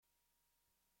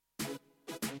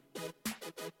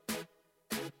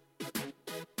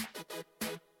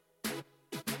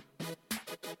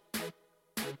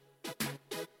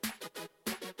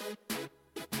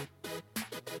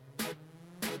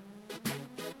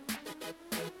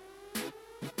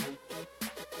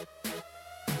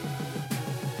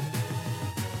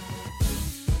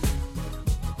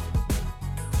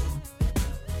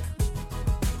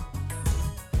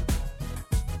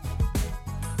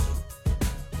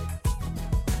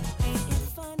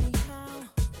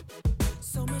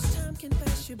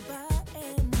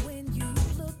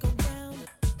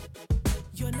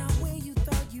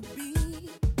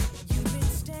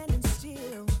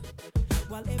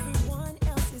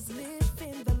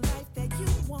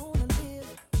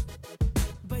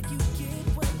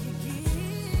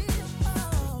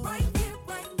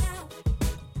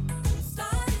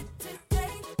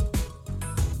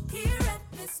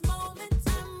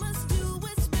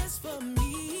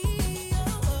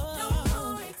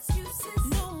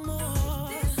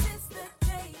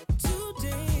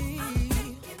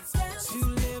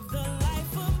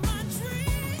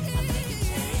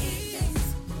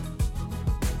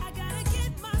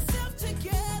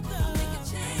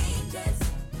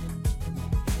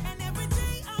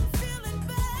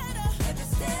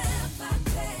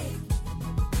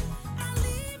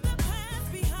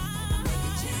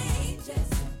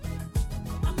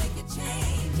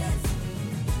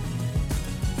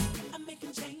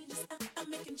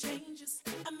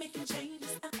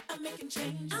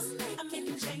change. I'm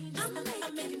making change. I'm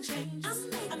making change.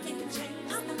 I'm making change.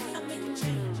 I'm making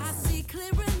change. I see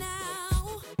clearer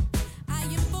now. I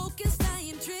am focused, I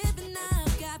am driven,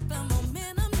 I've got the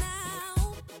momentum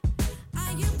now.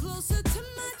 I am closer to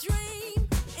my dream,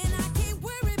 and I can't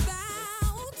worry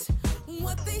about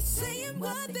what they say and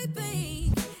what they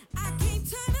think. I can't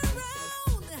turn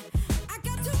around. I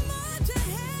got too much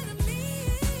ahead of me.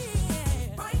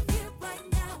 Right here,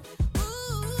 right now.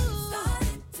 Ooh,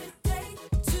 Starting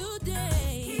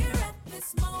today, here at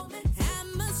this moment. I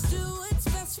must do what's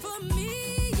best for me.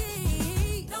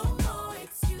 No more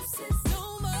excuses.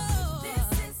 No more. This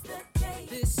is the day.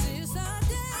 This is our I'm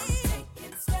day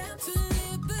taking steps. to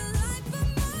live the life of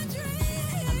my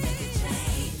I'm making dreams.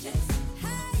 changes.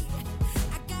 Hey,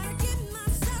 I gotta get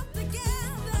myself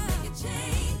together. Making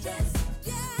changes.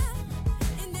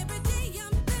 Yeah, and every day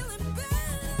I'm feeling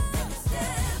better.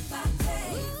 Step by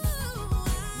step. Ooh,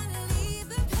 I leave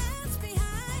the past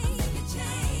behind. Making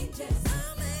changes.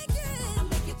 I'm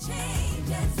making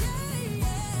changes. yeah,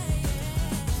 yeah.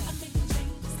 I'm making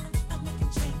changes. I'm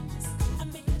making changes. I'm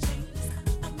making changes. I'm making changes.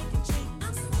 I'm making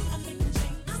changes. I'm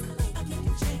making changes. I'm making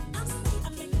changes. I'm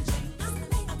making changes.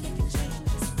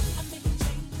 I'm making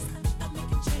changes. I'm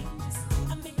making changes.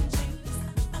 I'm making changes.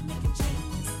 I'm making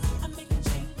changes. I'm making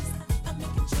changes. I'm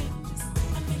making changes.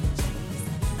 I'm making changes.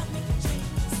 I'm making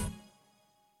changes.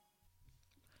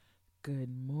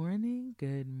 Good morning,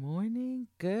 good morning,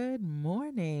 good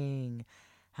morning.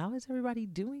 How is everybody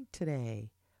doing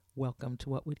today? Welcome to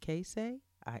What Would Kay Say?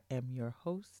 I am your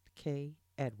host, Kay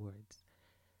Edwards.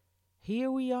 Here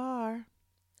we are.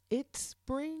 It's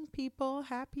spring, people.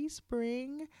 Happy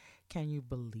spring. Can you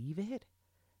believe it?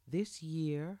 This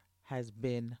year has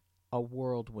been a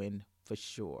whirlwind for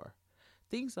sure.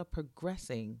 Things are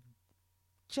progressing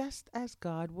just as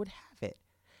God would have it.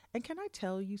 And can I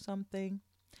tell you something?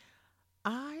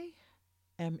 I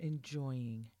am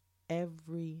enjoying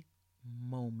every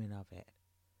moment of it.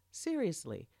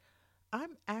 Seriously,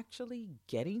 I'm actually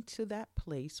getting to that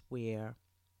place where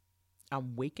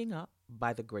I'm waking up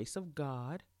by the grace of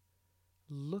God,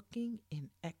 looking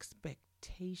in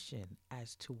expectation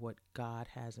as to what God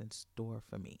has in store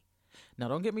for me. Now,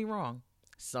 don't get me wrong.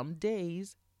 Some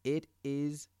days it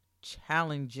is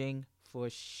challenging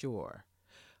for sure.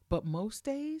 But most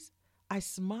days I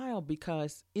smile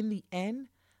because in the end,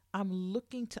 I'm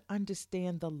looking to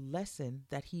understand the lesson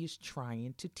that he is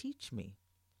trying to teach me.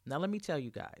 Now, let me tell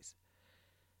you guys,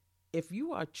 if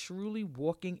you are truly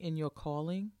walking in your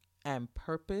calling and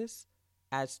purpose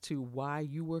as to why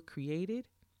you were created,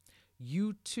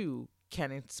 you too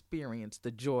can experience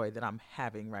the joy that I'm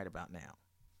having right about now.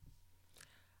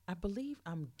 I believe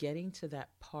I'm getting to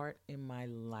that part in my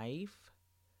life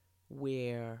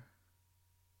where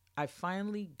I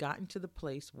finally gotten to the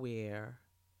place where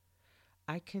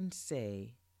I can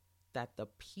say that the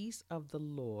peace of the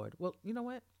Lord, well, you know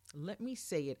what? Let me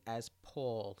say it as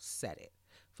Paul said it.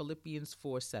 Philippians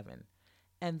 4:7.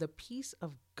 And the peace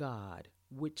of God,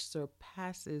 which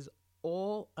surpasses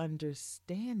all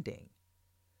understanding,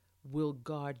 will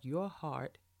guard your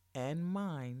heart and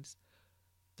minds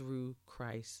through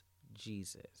Christ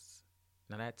Jesus.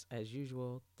 Now that's, as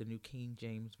usual, the New King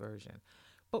James Version.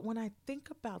 But when I think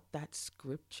about that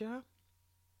scripture,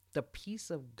 the peace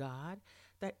of God,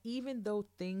 that even though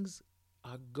things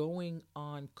are going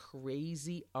on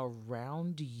crazy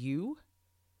around you,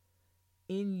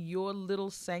 in your little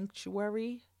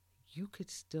sanctuary, you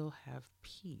could still have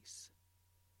peace.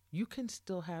 You can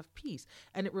still have peace.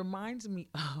 And it reminds me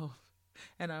of,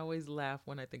 and I always laugh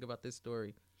when I think about this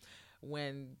story,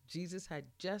 when Jesus had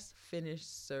just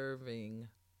finished serving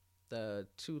the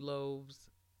 2 loaves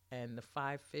and the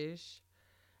 5 fish.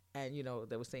 And, you know,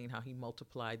 they were saying how he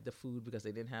multiplied the food because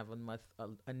they didn't have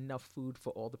enough food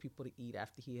for all the people to eat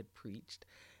after he had preached.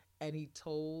 And he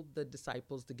told the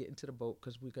disciples to get into the boat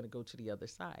because we're going to go to the other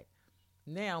side.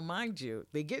 Now, mind you,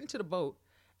 they get into the boat.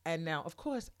 And now, of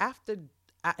course,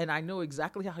 and I know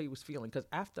exactly how he was feeling, because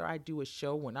after I do a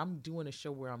show, when I'm doing a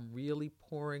show where I'm really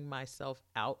pouring myself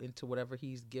out into whatever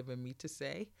he's given me to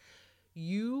say,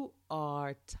 you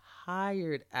are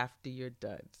tired after you're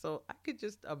done. So I could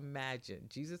just imagine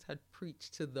Jesus had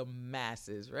preached to the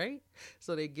masses, right?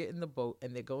 So they get in the boat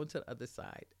and they go into the other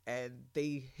side and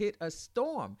they hit a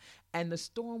storm. And the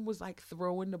storm was like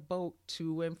throwing the boat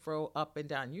to and fro, up and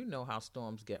down. You know how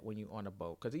storms get when you're on a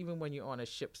boat, because even when you're on a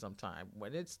ship sometime,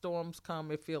 when storms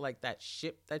come, it feels like that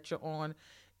ship that you're on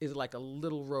is like a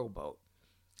little rowboat.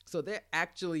 So they're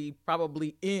actually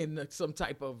probably in some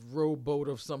type of rowboat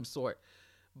of some sort,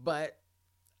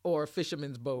 or a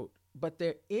fisherman's boat, but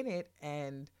they're in it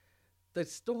and the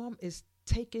storm is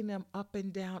taking them up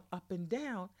and down,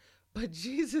 But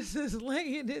Jesus is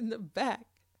laying in the back,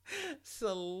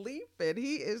 sleeping.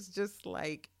 He is just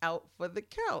like out for the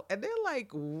count. And they're like,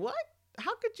 what?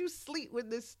 How could you sleep when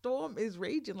this storm is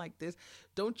raging like this?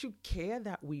 Don't you care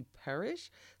that we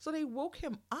perish? So they woke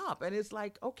him up, and it's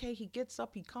like, okay, he gets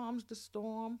up, he calms the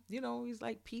storm. He's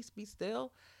like, peace be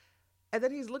still. And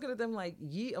then he's looking at them like,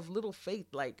 ye of little faith.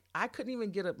 Like, I couldn't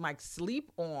even get my sleep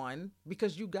on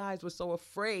because you guys were so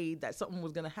afraid that something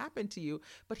was going to happen to you.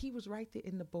 But he was right there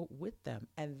in the boat with them.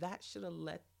 And that should have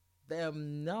let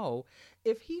them know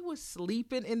if he was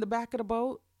sleeping in the back of the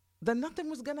boat, then nothing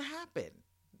was going to happen.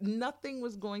 Nothing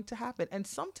was going to happen. And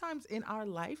sometimes in our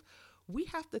life, we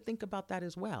have to think about that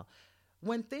as well.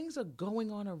 When things are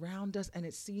going on around us and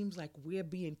it seems like we're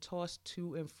being tossed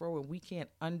to and fro and we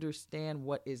can't understand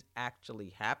what is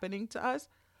actually happening to us,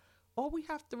 all we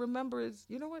have to remember is,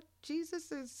 you know what?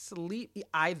 Jesus is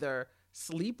either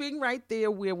sleeping right there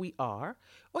where we are,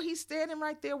 or he's standing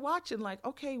right there watching like,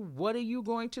 okay, what are you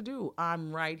going to do?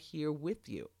 I'm right here with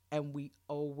you. And we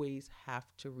always have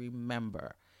to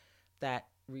remember that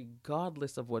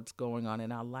regardless of what's going on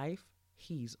in our life,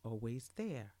 he's always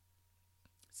there.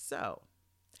 So,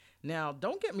 now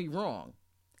don't get me wrong.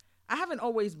 I haven't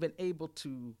always been able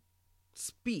to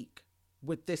speak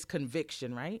with this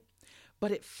conviction, right?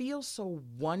 But it feels so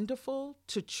wonderful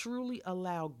to truly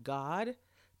allow God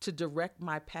to direct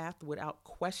my path without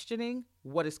questioning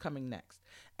what is coming next.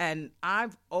 And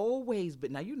I've always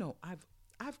been, now,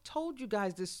 I've told you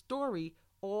guys this story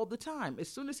all the time. As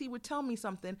soon as he would tell me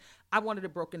something, I wanted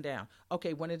it broken down.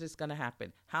 Okay, when is this going to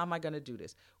happen? How am I going to do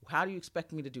this? How do you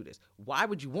expect me to do this? Why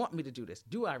would you want me to do this?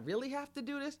 Do I really have to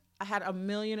do this? I had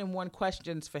 1,000,001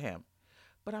 questions for him.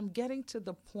 But I'm getting to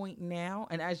the point now,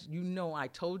 and as you know, I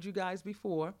told you guys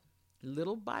before,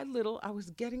 little by little, I was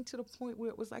getting to the point where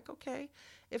it was like, okay,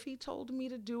 if he told me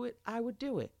to do it, I would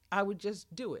do it. I would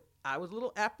just do it. I was a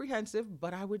little apprehensive,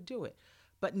 but I would do it.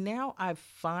 But now I've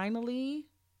finally,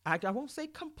 I won't say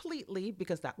completely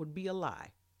because that would be a lie,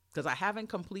 because I haven't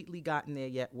completely gotten there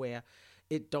yet where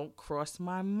it don't cross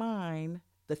my mind.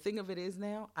 The thing of it is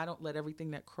now, I don't let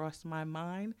everything that crossed my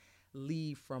mind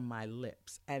leave from my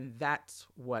lips. And that's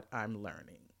what I'm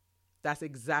learning. That's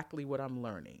exactly what I'm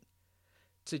learning.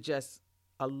 To just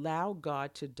allow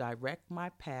God to direct my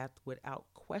path without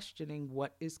questioning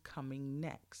what is coming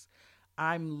next.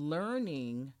 I'm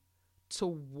learning to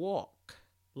walk.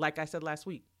 Like I said last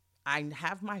week, I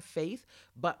have my faith,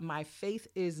 but my faith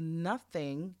is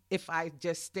nothing if I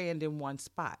just stand in one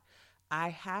spot. I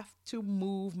have to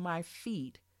move my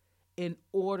feet in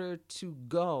order to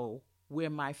go where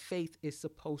my faith is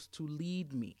supposed to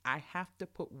lead me. I have to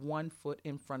put one foot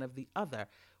in front of the other,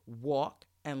 walk,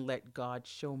 and let God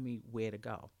show me where to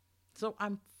go. So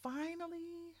I'm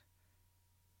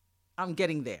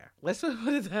getting there. Let's put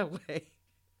it that way.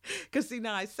 Because see,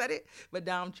 now I said it, but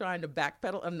now I'm trying to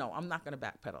backpedal. No, I'm not going to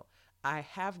backpedal. I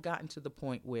have gotten to the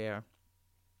point where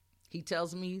he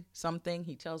tells me something,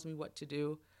 he tells me what to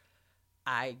do.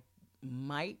 I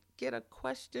might get a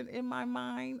question in my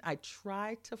mind. I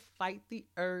try to fight the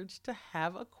urge to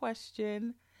have a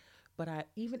question, but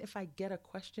even if I get a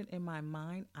question in my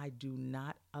mind, I do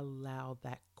not allow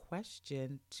that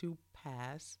question to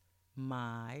pass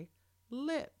my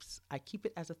lips. I keep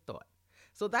it as a thought.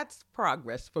 So that's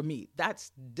progress for me.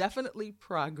 That's definitely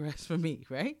progress for me,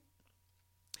 right?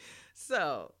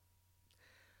 So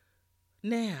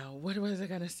now, what was I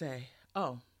going to say?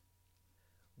 Oh,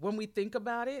 when we think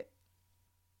about it,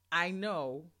 I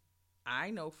know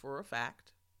for a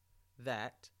fact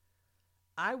that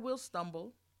I will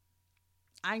stumble.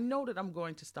 I know that I'm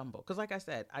going to stumble because, like I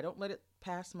said, I don't let it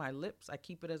pass my lips. I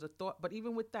keep it as a thought. But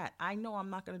even with that, I know I'm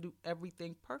not going to do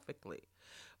everything perfectly.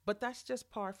 But that's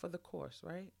just par for the course,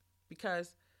 right?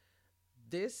 Because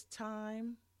this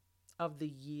time of the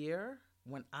year,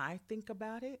 when I think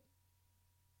about it,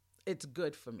 it's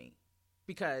good for me.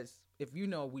 Because if you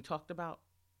know, we talked about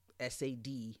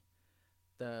SAD,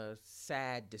 the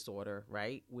SAD disorder,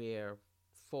 right? Where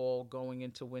fall going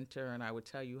into winter, and I would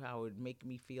tell you how it would make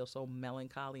me feel so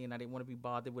melancholy and I didn't want to be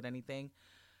bothered with anything.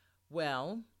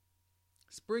 Well,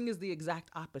 spring is the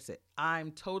exact opposite.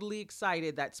 I'm totally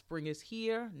excited that spring is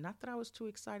here. Not that I was too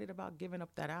excited about giving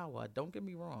up that hour. Don't get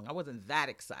me wrong. I wasn't that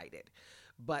excited.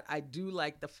 But I do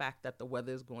like the fact that the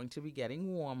weather is going to be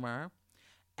getting warmer.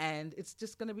 And it's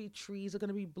just going to be, trees are going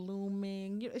to be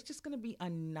blooming. It's just going to be a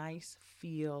nice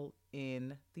feel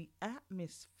in the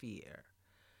atmosphere.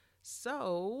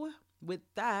 So with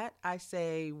that, I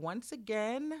say once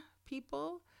again,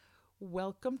 people,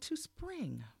 welcome to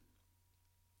spring.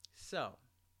 So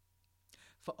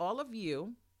for all of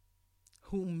you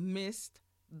who missed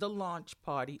the launch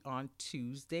party on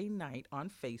Tuesday night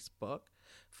on Facebook,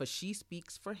 for She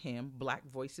Speaks for Him, Black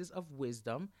Voices of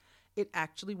Wisdom. It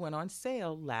actually went on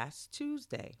sale last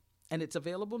Tuesday, and it's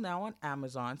available now on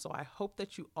Amazon. So I hope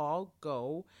that you all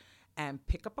go and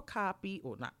pick up a copy,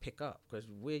 or not pick up, because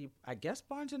I guess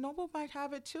Barnes & Noble might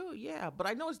have it too. Yeah, but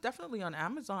I know it's definitely on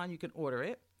Amazon. You can order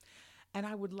it. And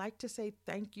I would like to say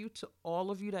thank you to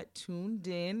all of you that tuned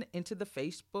in into the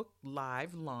Facebook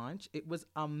Live launch. It was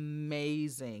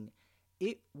amazing.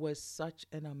 It was such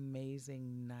an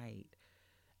amazing night.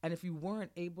 And if you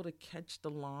weren't able to catch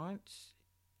the launch,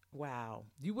 wow,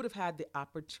 you would have had the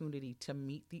opportunity to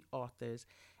meet the authors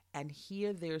and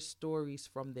hear their stories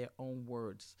from their own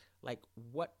words, like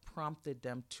what prompted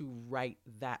them to write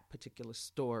that particular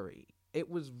story. It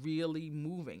was really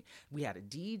moving. We had a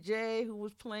DJ who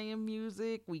was playing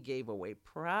music. We gave away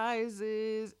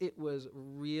prizes. It was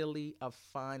really a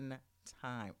fun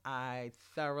time. I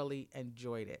thoroughly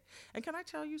enjoyed it. And can I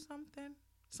tell you something?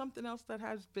 Something else that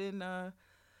has been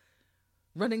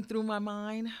running through my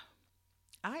mind?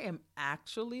 I am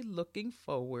actually looking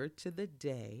forward to the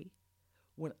day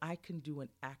when I can do an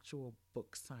actual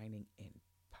book signing in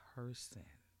person.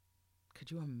 Could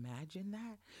you imagine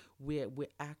that? We're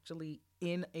actually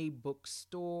in a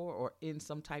bookstore or in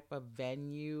some type of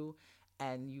venue,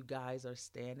 and you guys are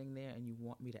standing there and you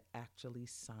want me to actually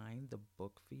sign the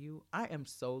book for you. I am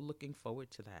so looking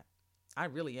forward to that. I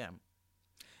really am.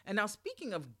 And now,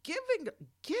 speaking of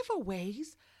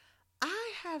giveaways,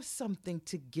 I have something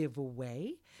to give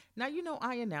away. Now, you know,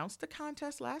 I announced the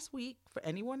contest last week for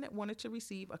anyone that wanted to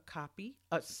receive a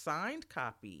signed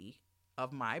copy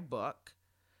of my book.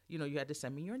 You know, you had to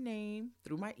send me your name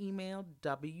through my email,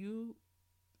 I'm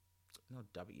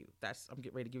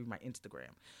getting ready to give you my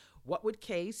Instagram. What would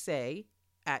Kay say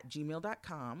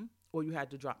 @gmail.com, or you had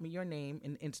to drop me your name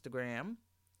in Instagram,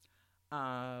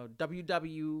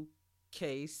 WWK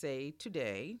say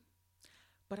today.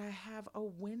 But I have a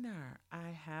winner.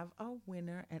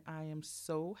 And I am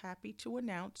so happy to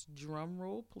announce, drum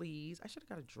roll please. I should have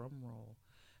got a drum roll,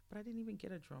 but I didn't even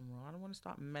get a drum roll. I don't want to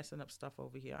start messing up stuff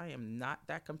over here. I am not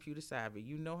that computer savvy.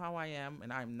 You know how I am,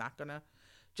 and I'm not going to.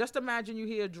 Just imagine you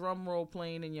hear a drum roll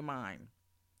playing in your mind.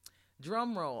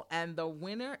 Drum roll. And the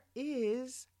winner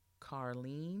is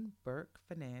Carlene Burke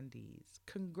Fernandez.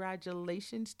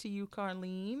 Congratulations to you,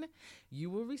 Carlene.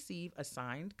 You will receive a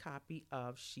signed copy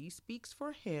of She Speaks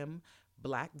for Him,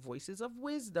 Black Voices of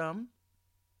Wisdom.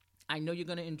 I know you're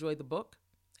going to enjoy the book.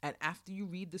 And after you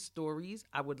read the stories,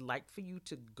 I would like for you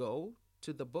to go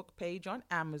to the book page on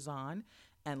Amazon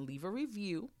and leave a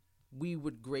review. We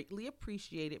would greatly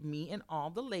appreciate it, me and all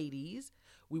the ladies.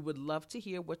 We would love to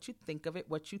hear what you think of it,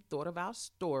 what you thought of our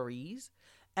stories.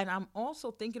 And I'm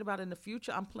also thinking about in the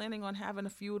future, I'm planning on having a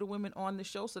few of the women on the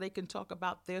show so they can talk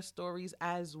about their stories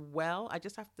as well. I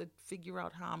just have to figure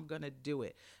out how I'm going to do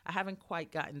it. I haven't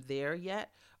quite gotten there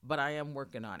yet, but I am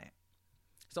working on it.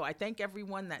 So I thank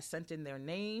everyone that sent in their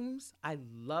names. I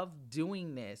love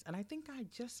doing this. And I think I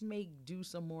just may do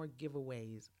some more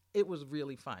giveaways. It was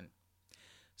really fun.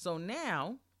 So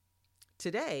now,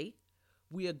 today,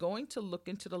 we are going to look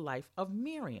into the life of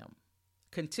Miriam,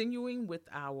 continuing with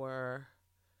our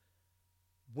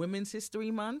Women's History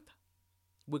Month.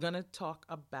 We're going to talk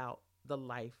about the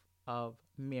life of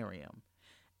Miriam.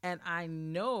 And I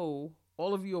know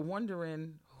all of you are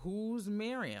wondering, who's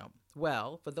Miriam?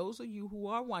 Well, for those of you who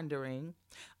are wondering,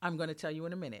 I'm going to tell you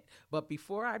in a minute. But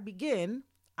before I begin,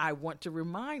 I want to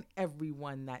remind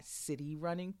everyone that City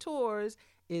Running Tours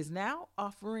is now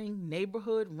offering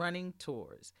neighborhood running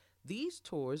tours. These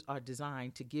tours are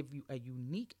designed to give you a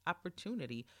unique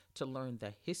opportunity to learn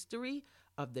the history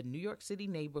of the New York City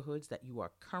neighborhoods that you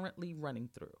are currently running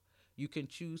through. You can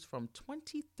choose from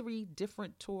 23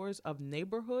 different tours of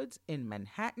neighborhoods in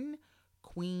Manhattan,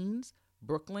 Queens,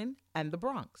 Brooklyn, and the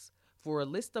Bronx. For a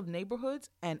list of neighborhoods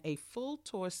and a full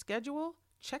tour schedule,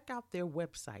 check out their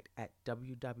website at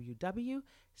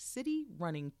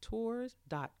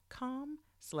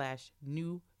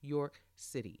www.cityrunningtours.com/New York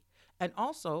City. And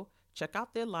also check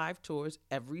out their live tours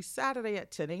every Saturday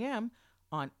at 10 a.m.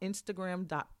 on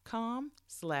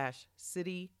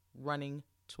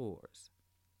Instagram.com/cityrunningtours.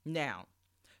 Now,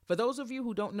 for those of you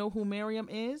who don't know who Miriam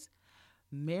is,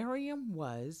 Miriam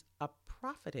was a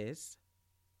prophetess,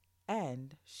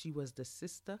 and she was the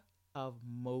sister of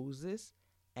Moses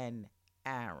and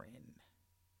Aaron.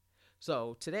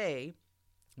 So today,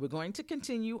 we're going to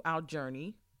continue our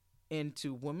journey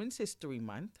into Women's History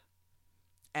Month,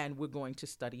 and we're going to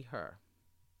study her,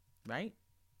 right?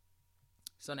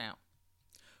 So now,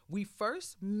 we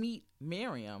first meet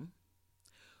Miriam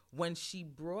when she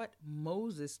brought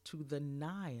Moses to the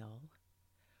Nile,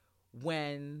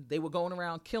 when they were going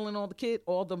around killing all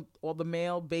the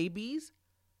male babies.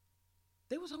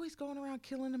 they was always going around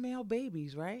killing the male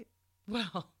babies, right?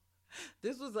 Well,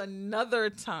 this was another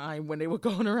time when they were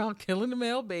going around killing the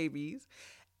male babies,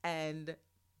 and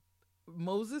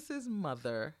Moses'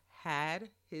 mother had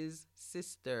his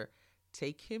sister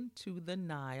take him to the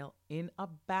Nile in a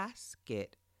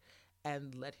basket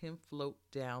and let him float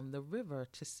down the river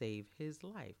to save his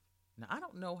life. Now, I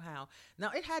don't know how.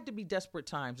 Now, it had to be desperate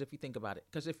times if you think about it.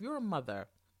 Because if you're a mother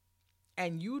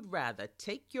and you'd rather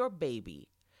take your baby,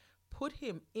 put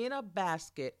him in a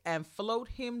basket, and float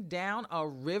him down a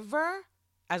river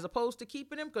as opposed to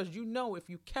keeping him, because you know if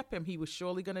you kept him, he was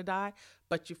surely going to die,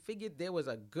 but you figured there was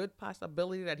a good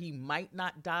possibility that he might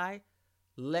not die,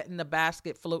 letting the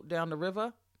basket float down the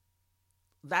river,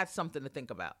 that's something to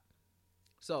think about.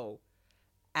 So,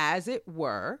 as it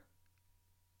were,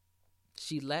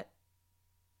 she let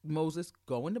Moses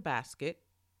go in the basket,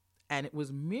 and it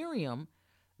was Miriam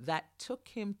that took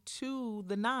him to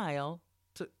the Nile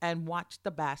and watched the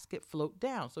basket float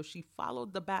down. So she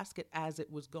followed the basket as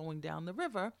it was going down the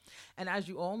river. And as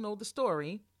you all know the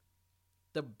story,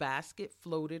 the basket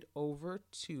floated over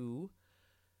to,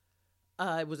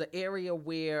 it was an area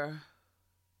where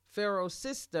Pharaoh's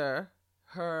sister,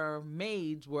 her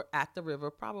maids were at the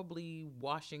river, probably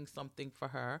washing something for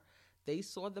her. They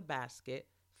saw the basket,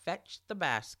 fetched the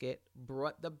basket,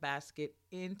 brought the basket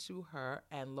into her,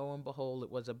 and lo and behold, it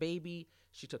was a baby.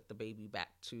 She took the baby back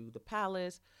to the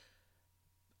palace.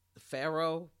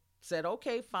 Pharaoh said,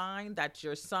 okay, fine, that's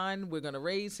your son. We're going to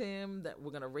raise him.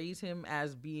 We're going to raise him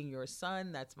as being your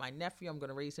son. That's my nephew. I'm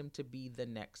going to raise him to be the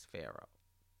next Pharaoh.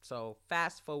 So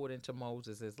fast forward into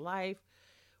Moses' life.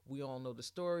 We all know the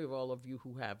story of all of you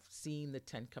who have seen the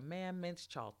Ten Commandments,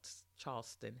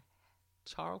 Charlton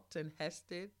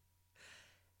Heston,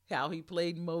 how he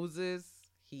played Moses.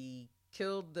 He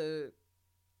killed the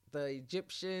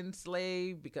Egyptian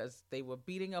slave because they were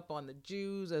beating up on the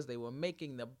Jews as they were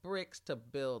making the bricks to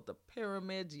build the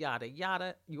pyramids, yada,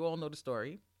 yada. You all know the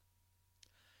story.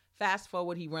 Fast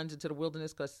forward, he runs into the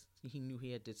wilderness because he knew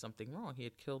he had did something wrong. He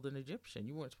had killed an Egyptian.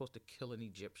 You weren't supposed to kill an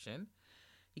Egyptian.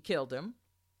 He killed him.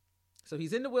 So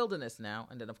he's in the wilderness now.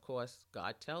 And then, of course,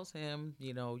 God tells him,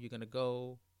 you're going to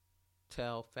go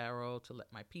tell Pharaoh to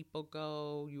let my people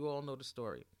go. You all know the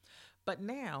story. But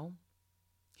now,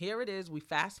 here it is. We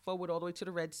fast forward all the way to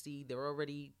the Red Sea. They're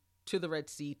already to the Red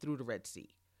Sea, through the Red Sea.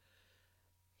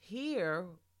 Here,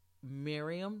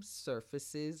 Miriam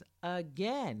surfaces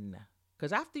again.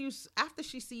 Because after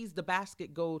she sees the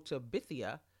basket go to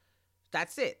Bithyia,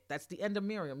 that's it. That's the end of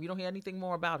Miriam. You don't hear anything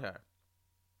more about her.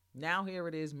 Now here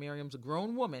it is. Miriam's a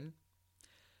grown woman.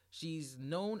 She's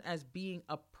known as being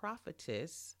a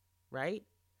prophetess, right?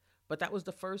 But that was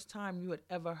the first time you had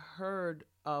ever heard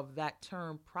of that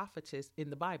term prophetess in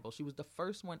the Bible. She was the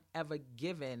first one ever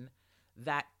given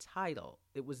that title.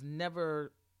 It was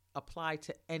never applied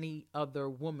to any other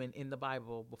woman in the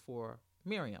Bible before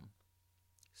Miriam.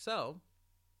 So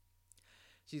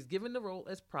she's given the role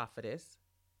as prophetess,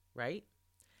 right?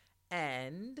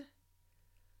 And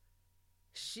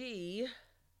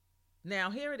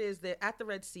now here it is, they're at the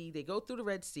Red Sea. They go through the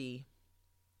Red Sea.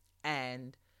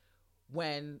 And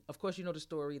when, of course, you know the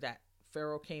story that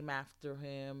Pharaoh came after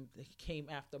him. He came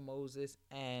after Moses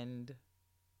and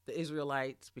the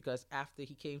Israelites, because after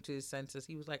he came to his senses,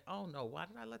 he was like, oh no, why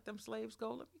did I let them slaves go?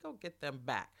 Let me go get them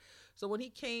back. So when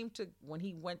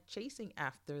he went chasing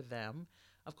after them,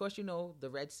 of course, you know, the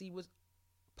Red Sea was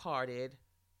parted.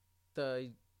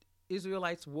 The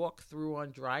Israelites walked through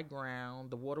on dry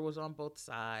ground. The water was on both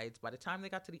sides. By the time they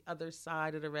got to the other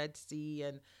side of the Red Sea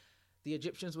and the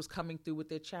Egyptians was coming through with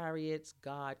their chariots,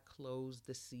 God closed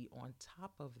the sea on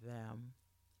top of them.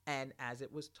 And as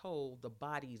it was told, the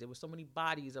bodies, there were so many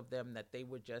bodies of them that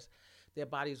their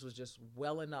bodies was just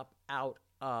welling up out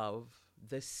of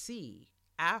the sea.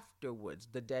 Afterwards,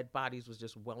 the dead bodies was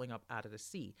just welling up out of the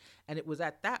sea. And it was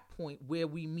at that point where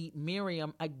we meet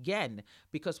Miriam again,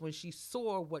 because when she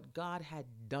saw what God had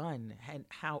done and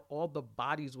how all the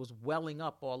bodies was welling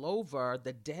up all over,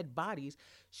 the dead bodies,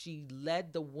 she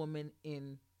led the women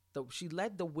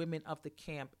of the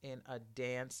camp in a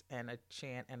dance and a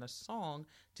chant and a song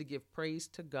to give praise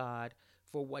to God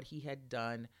for what he had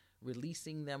done,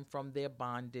 releasing them from their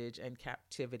bondage and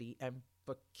captivity, and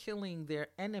for killing their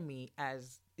enemy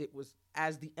as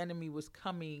the enemy was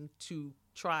coming to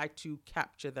try to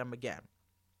capture them again.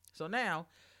 So now,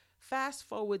 fast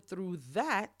forward through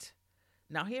that.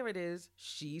 Now here it is.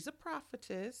 She's a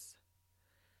prophetess.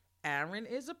 Aaron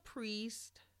is a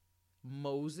priest.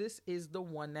 Moses is the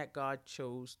one that God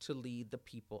chose to lead the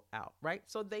people out, right?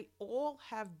 So they all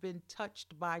have been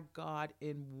touched by God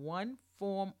in one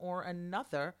form or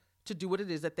another to do what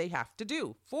it is that they have to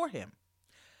do for him.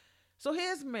 So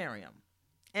here's Miriam.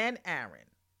 and Aaron,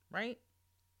 right?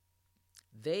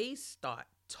 They start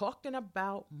talking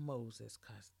about Moses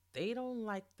because they don't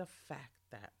like the fact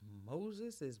that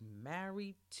Moses is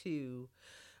married to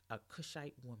a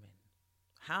Cushite woman.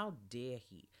 How dare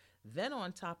he? Then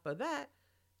on top of that,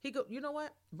 he go, you know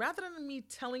what? Rather than me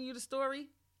telling you the story,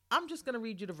 I'm just going to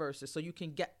read you the verses so you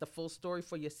can get the full story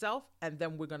for yourself, and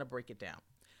then we're going to break it down.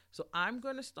 So I'm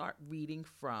going to start reading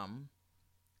from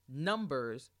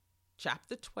Numbers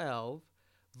chapter 12,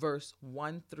 verse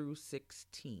 1 through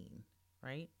 16,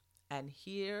 right? And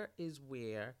here is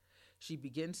where she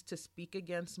begins to speak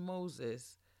against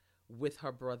Moses with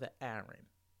her brother Aaron.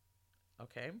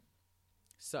 Okay?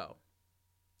 So,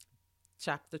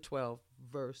 chapter 12,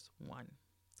 verse 1.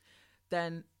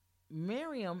 Then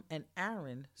Miriam and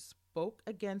Aaron spoke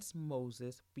against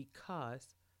Moses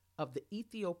because of the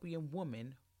Ethiopian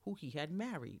woman who he had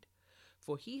married,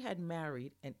 for he had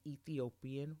married an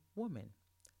Ethiopian woman.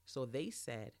 So they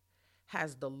said,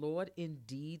 has the Lord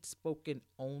indeed spoken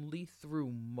only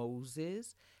through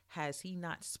Moses? Has he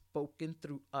not spoken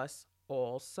through us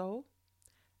also?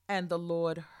 And the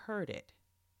Lord heard it.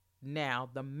 Now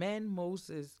the man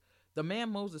Moses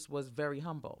was very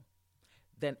humble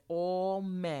than all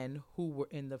men who were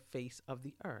in the face of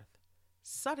the earth.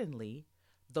 Suddenly,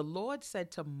 the Lord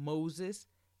said to Moses,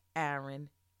 Aaron,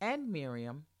 and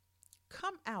Miriam,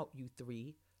 come out, you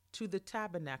three, to the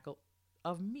tabernacle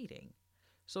of meeting.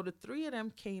 So the three of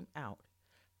them came out.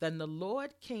 Then the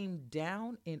Lord came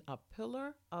down in a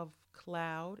pillar of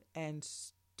cloud and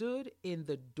stood in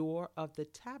the door of the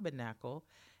tabernacle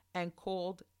and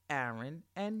called Aaron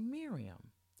and Miriam.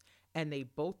 And they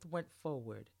both went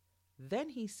forward. Then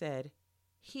he said,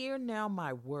 hear now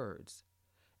my words.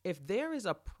 If there is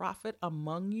a prophet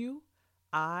among you,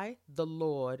 I, the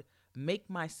Lord, make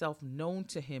myself known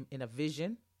to him in a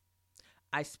vision.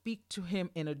 I speak to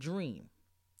him in a dream.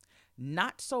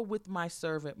 Not so with my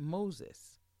servant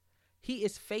Moses. He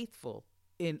is faithful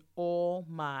in all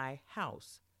my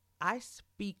house. I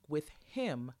speak with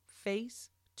him face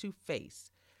to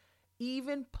face,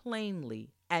 even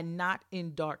plainly and not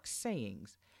in dark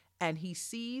sayings. And he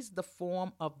sees the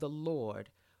form of the Lord.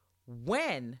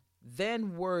 When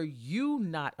then were you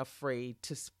not afraid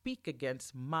to speak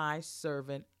against my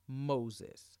servant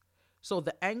Moses? So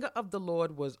the anger of the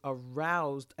Lord was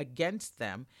aroused against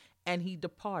them, and he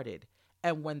departed.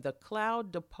 And when the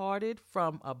cloud departed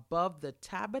from above the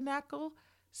tabernacle,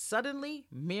 suddenly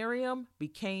Miriam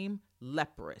became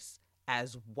leprous,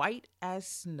 as white as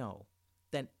snow.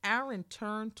 Then Aaron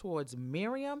turned towards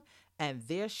Miriam, and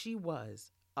there she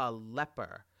was, a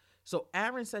leper. So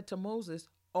Aaron said to Moses,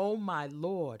 O my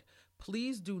Lord,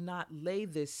 please do not lay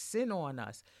this sin on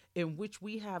us, in which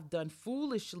we have done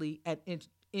foolishly and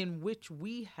in which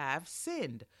we have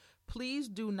sinned. Please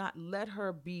do not let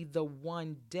her be the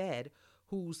one dead,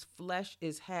 whose flesh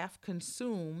is half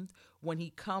consumed when he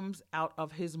comes out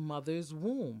of his mother's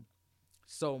womb.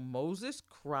 So Moses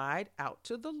cried out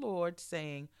to the Lord,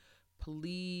 saying,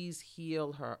 please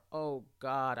heal her, O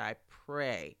God, I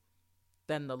pray.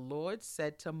 Then the Lord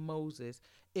said to Moses,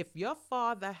 if your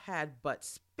father had but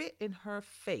spit in her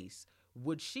face,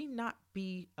 would she not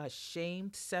be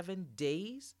ashamed 7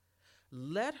 days?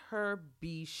 Let her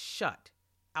be shut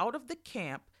out of the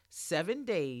camp 7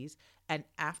 days, and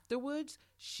afterwards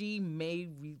she may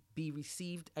be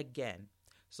received again.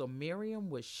 So Miriam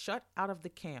was shut out of the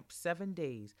camp 7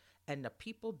 days, and the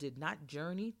people did not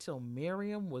journey till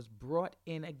Miriam was brought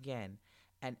in again.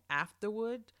 And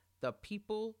afterward the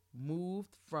people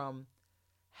moved from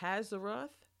Hazeroth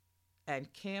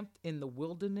and camped in the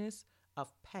wilderness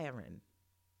of Paran.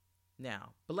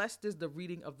 Now, blessed is the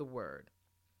reading of the word.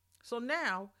 So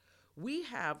now we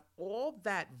have all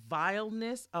that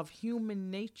vileness of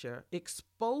human nature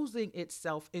exposing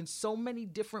itself in so many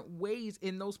different ways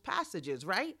in those passages,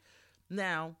 right?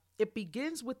 Now, it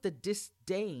begins with the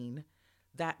disdain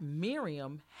that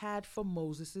Miriam had for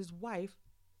Moses' wife,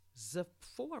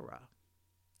 Zipporah,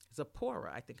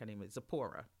 I think her name is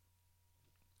Zipporah.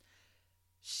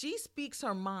 She speaks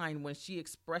her mind when she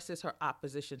expresses her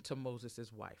opposition to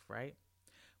Moses' wife, right?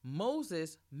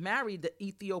 Moses married the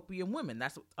Ethiopian woman.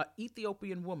 That's an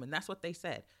Ethiopian woman. That's what they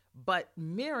said. But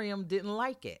Miriam didn't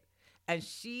like it. And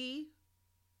she,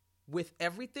 with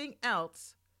everything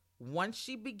else, once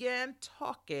she began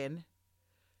talking.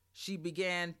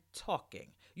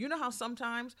 You know how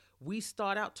sometimes we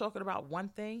start out talking about one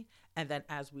thing, and then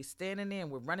as we're standing there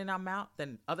and we're running our mouth,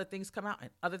 then other things come out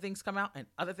and other things come out and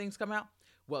other things come out.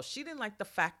 Well, she didn't like the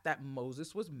fact that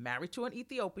Moses was married to an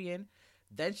Ethiopian.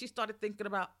 Then she started thinking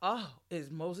about, oh,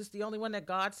 is Moses the only one that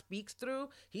God speaks through?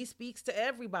 He speaks to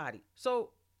everybody.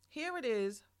 So here it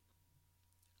is.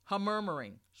 her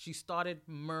murmuring. She started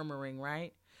murmuring,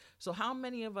 right? So how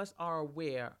many of us are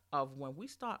aware of when we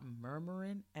start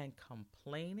murmuring and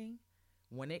complaining,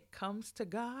 when it comes to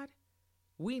God,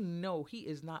 we know he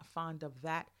is not fond of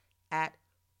that at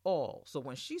all. So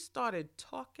when she started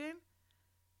talking,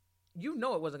 you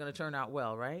know it wasn't going to turn out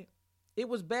well, right? It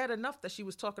was bad enough that she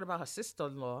was talking about her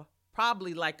sister-in-law,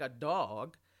 probably like a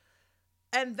dog.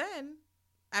 And then,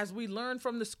 as we learn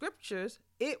from the scriptures,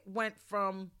 it went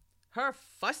from her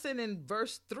fussing in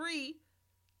verse 3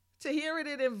 to hearing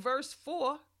it in verse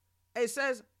 4. It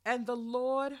says, and the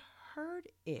Lord heard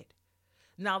it.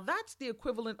 Now, that's the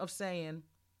equivalent of saying,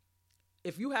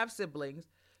 if you have siblings,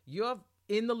 you're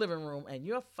in the living room and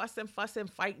you're fussing,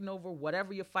 fighting over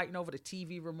whatever you're fighting over, the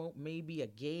TV remote, maybe a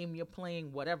game you're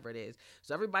playing, whatever it is.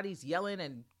 So everybody's yelling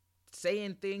and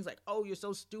saying things like, oh, you're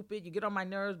so stupid, you get on my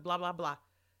nerves, blah, blah, blah.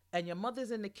 And your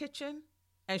mother's in the kitchen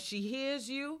and she hears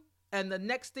you. And the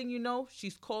next thing you know,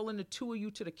 she's calling the two of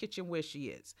you to the kitchen where she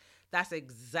is. That's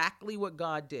exactly what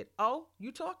God did. Oh,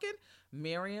 you talking?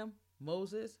 Miriam,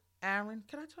 Moses, Aaron,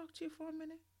 can I talk to you for a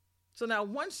minute? So now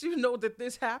once you know that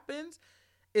this happens,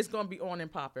 it's going to be on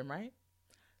and popping, right?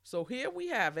 So here we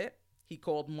have it. He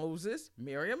called Moses,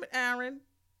 Miriam, and Aaron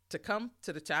to come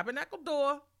to the tabernacle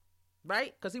door,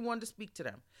 right? Because he wanted to speak to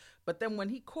them. But then when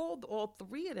he called all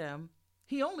three of them,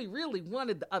 he only really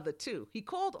wanted the other two. He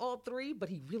called all three, but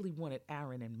he really wanted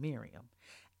Aaron and Miriam.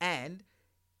 And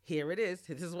here it is.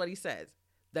 This is what he says.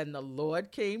 Then the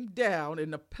Lord came down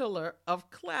in a pillar of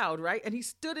cloud, right? And he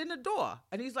stood in the door.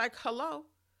 And he's like, hello,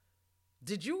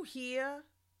 did you hear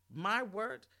my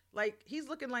word? Like, he's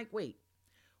looking like, wait,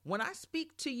 when I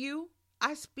speak to you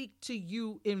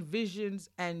in visions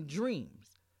and dreams.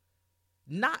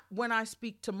 Not when I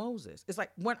speak to Moses. It's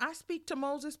like when I speak to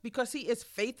Moses, because he is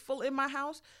faithful in my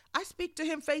house, I speak to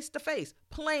him face to face,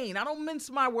 plain. I don't mince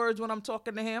my words when I'm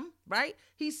talking to him, right?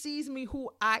 He sees me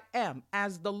who I am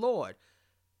as the Lord.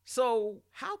 So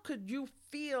how could you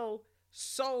feel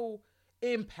so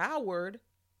empowered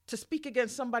to speak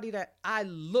against somebody that I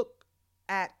look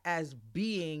at as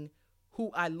being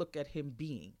who I look at him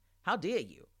being? How dare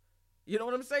you? You know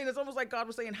what I'm saying? It's almost like God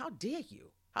was saying, how dare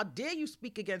you? How dare you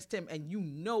speak against him and you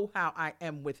know how I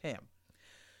am with him?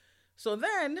 So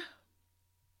then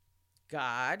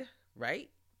God, right?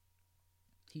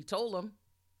 He told him.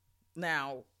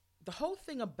 Now, the whole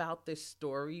thing about this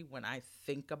story, when I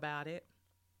think about it,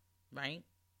 right?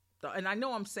 And I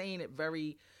know I'm saying it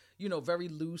very, very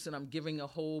loose and I'm giving a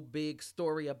whole big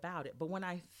story about it. But when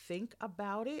I think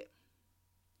about it,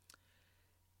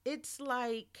 it's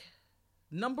like,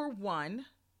 number one,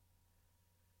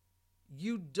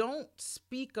 you don't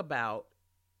speak about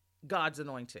God's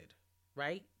anointed,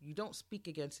 right? You don't speak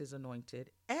against his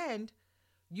anointed. And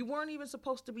you weren't even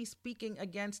supposed to be speaking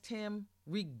against him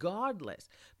regardless.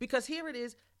 Because here it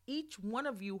is, each one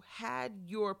of you had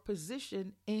your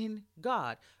position in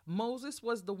God. Moses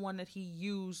was the one that he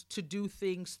used to do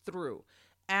things through.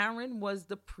 Aaron was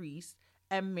the priest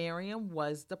and Miriam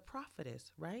was the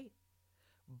prophetess, right?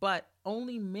 But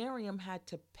only Miriam had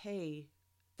to pay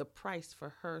the price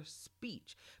for her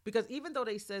speech, because even though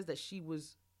they says that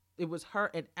it was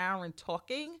her and Aaron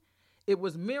talking, it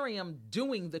was Miriam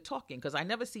doing the talking, because I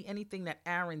never see anything that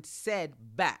Aaron said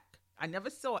back. I never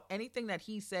saw anything that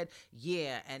he said,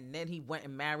 yeah, and then he went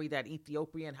and married that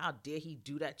Ethiopian. How dare he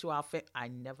do that to our family? I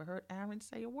never heard Aaron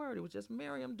say a word. It was just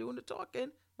Miriam doing the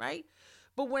talking, right?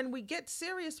 But when we get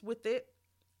serious with it,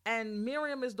 and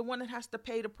Miriam is the one that has to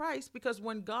pay the price, because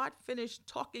when God finished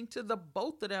talking to the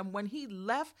both of them, when he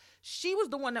left, she was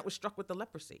the one that was struck with the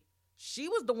leprosy. She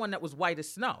was the one that was white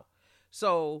as snow.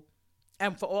 So,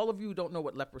 and for all of you who don't know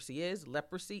what leprosy is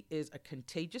a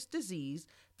contagious disease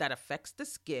that affects the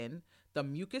skin, the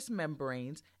mucous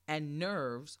membranes, and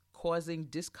nerves, causing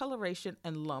discoloration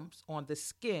and lumps on the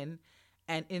skin,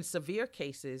 and in severe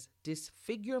cases,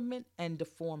 disfigurement and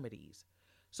deformities.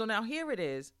 So now here it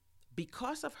is.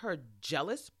 Because of her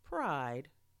jealous pride,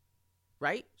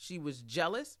 right? She was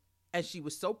jealous and she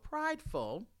was so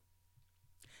prideful.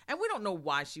 And we don't know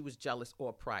why she was jealous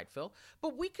or prideful,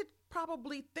 but we could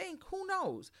probably think, who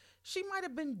knows? She might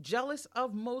have been jealous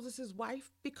of Moses'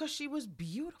 wife because she was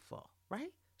beautiful,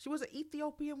 right? She was an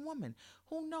Ethiopian woman.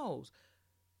 Who knows?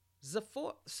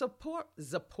 Zipporah,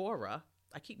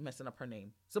 I keep messing up her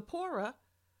name. Zipporah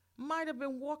might have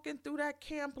been walking through that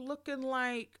camp looking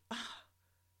like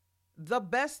the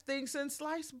best thing since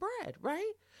sliced bread,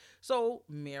 right? So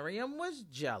Miriam was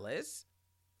jealous.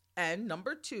 And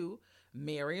number two,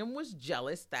 Miriam was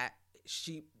jealous that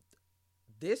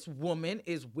this woman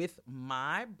is with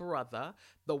my brother,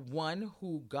 the one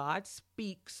who God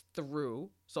speaks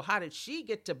through. So how did she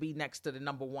get to be next to the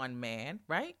number one man,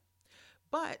 right?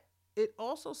 But it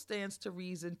also stands to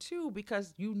reason too,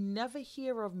 because you never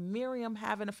hear of Miriam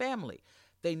having a family.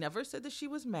 They never said that she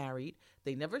was married.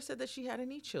 They never said that she had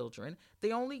any children.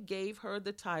 They only gave her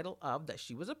the title of that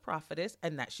she was a prophetess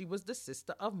and that she was the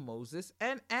sister of Moses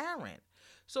and Aaron.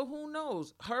 So who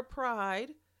knows? Her pride,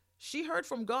 she heard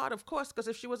from God, of course, because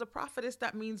if she was a prophetess,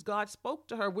 that means God spoke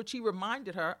to her, which he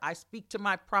reminded her, I speak to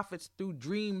my prophets through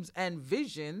dreams and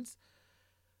visions.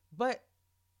 But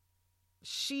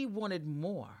she wanted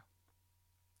more.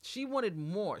 She wanted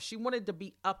more. She wanted to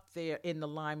be up there in the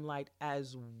limelight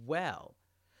as well.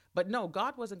 But no,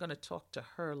 God wasn't going to talk to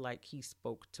her like he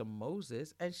spoke to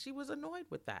Moses, and she was annoyed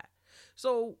with that.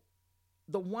 So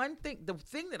the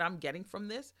thing that I'm getting from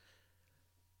this,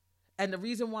 and the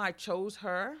reason why I chose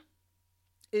her,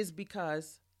 is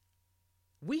because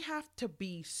we have to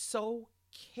be so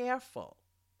careful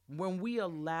when we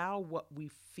allow what we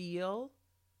feel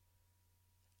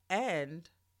and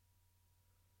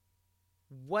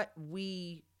what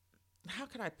we, how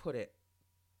could I put it?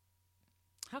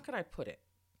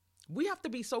 We have to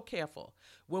be so careful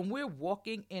when we're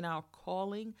walking in our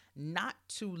calling not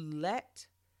to let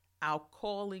our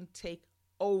calling take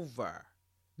over,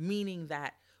 meaning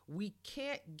that we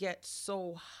can't get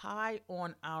so high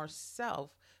on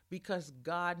ourselves because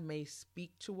God may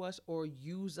speak to us or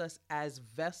use us as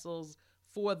vessels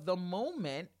for the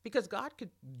moment, because God could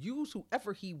use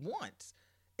whoever he wants.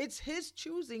 It's his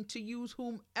choosing to use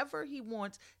whomever he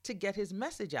wants to get his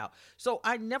message out. So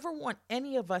I never want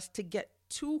any of us to get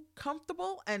too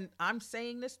comfortable. And I'm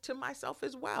saying this to myself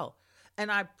as well.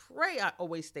 And I pray I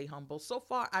always stay humble. So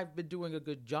far, I've been doing a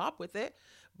good job with it,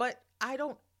 but I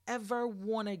don't ever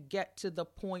want to get to the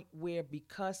point where,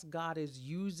 because God is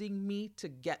using me to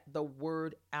get the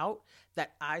word out,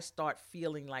 that I start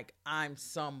feeling like I'm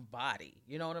somebody.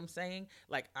 You know what I'm saying?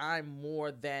 Like I'm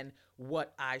more than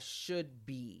what I should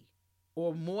be,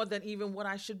 or more than even what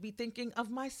I should be thinking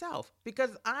of myself,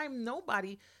 because I'm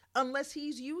nobody unless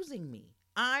he's using me.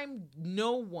 I'm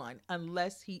no one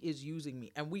unless he is using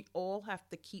me. And we all have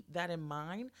to keep that in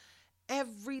mind.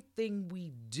 Everything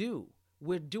we do,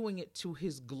 we're doing it to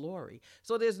his glory.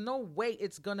 So there's no way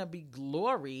it's going to be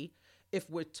glory if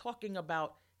we're talking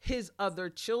about his other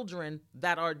children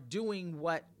that are doing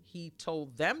what he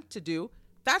told them to do.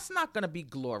 That's not going to be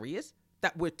glorious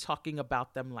that we're talking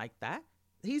about them like that.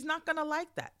 He's not going to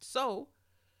like that. So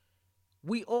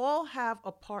we all have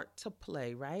a part to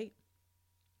play, right?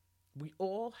 We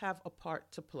all have a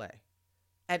part to play,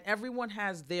 and everyone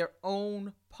has their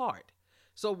own part.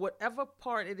 So whatever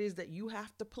part it is that you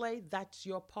have to play, that's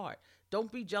your part. Don't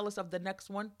be jealous of the next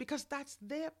one, because that's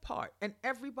their part, and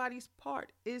everybody's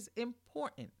part is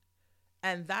important.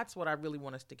 And that's what I really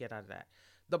want us to get out of that.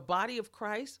 The body of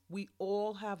Christ, we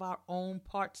all have our own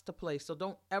parts to play. So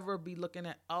don't ever be looking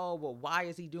at, oh, well, why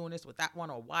is he doing this with that one?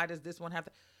 Or why does this one have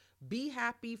to? Be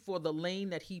happy for the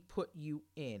lane that he put you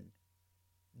in.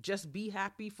 Just be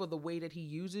happy for the way that he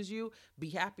uses you. Be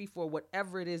happy for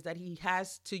whatever it is that he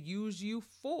has to use you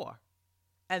for.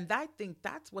 And I think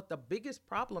that's what the biggest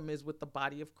problem is with the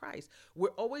body of Christ. We're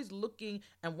always looking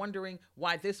and wondering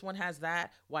why this one has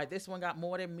that, why this one got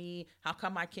more than me, how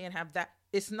come I can't have that?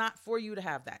 It's not for you to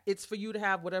have that. It's for you to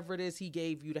have whatever it is he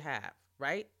gave you to have,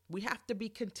 right? We have to be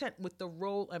content with the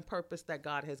role and purpose that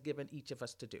God has given each of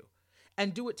us to do,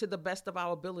 and do it to the best of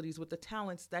our abilities with the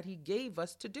talents that he gave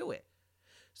us to do it.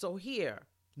 So here,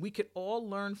 we could all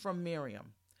learn from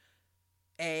Miriam.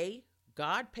 A,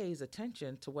 God pays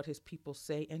attention to what his people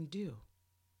say and do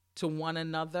to one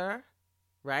another,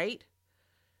 right?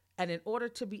 And in order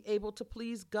to be able to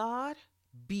please God,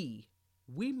 B,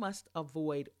 we must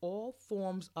avoid all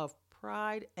forms of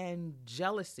pride and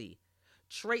jealousy,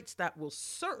 traits that will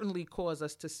certainly cause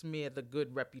us to smear the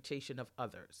good reputation of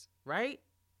others, right?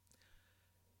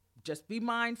 Just be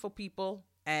mindful, people.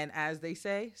 And as they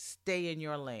say, stay in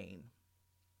your lane.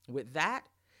 With that,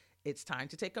 it's time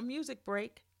to take a music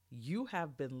break. You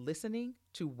have been listening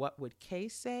to What Would Kay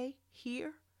Say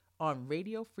here on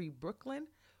Radio Free Brooklyn,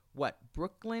 what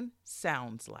Brooklyn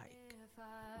sounds like. If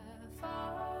I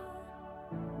fall,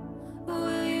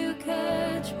 will you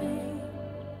catch me?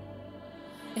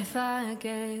 If I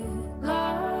get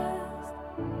lost,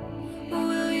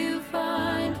 will you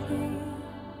find me?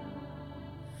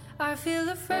 I feel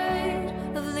afraid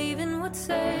of leaving what's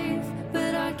safe,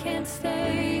 but I can't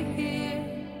stay here.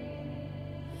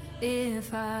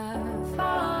 If I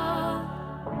fall,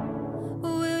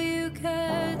 will you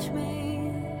catch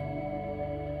me?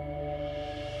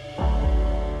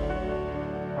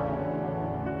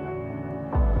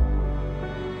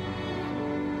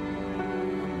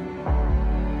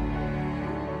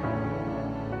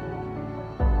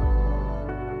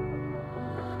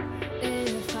 If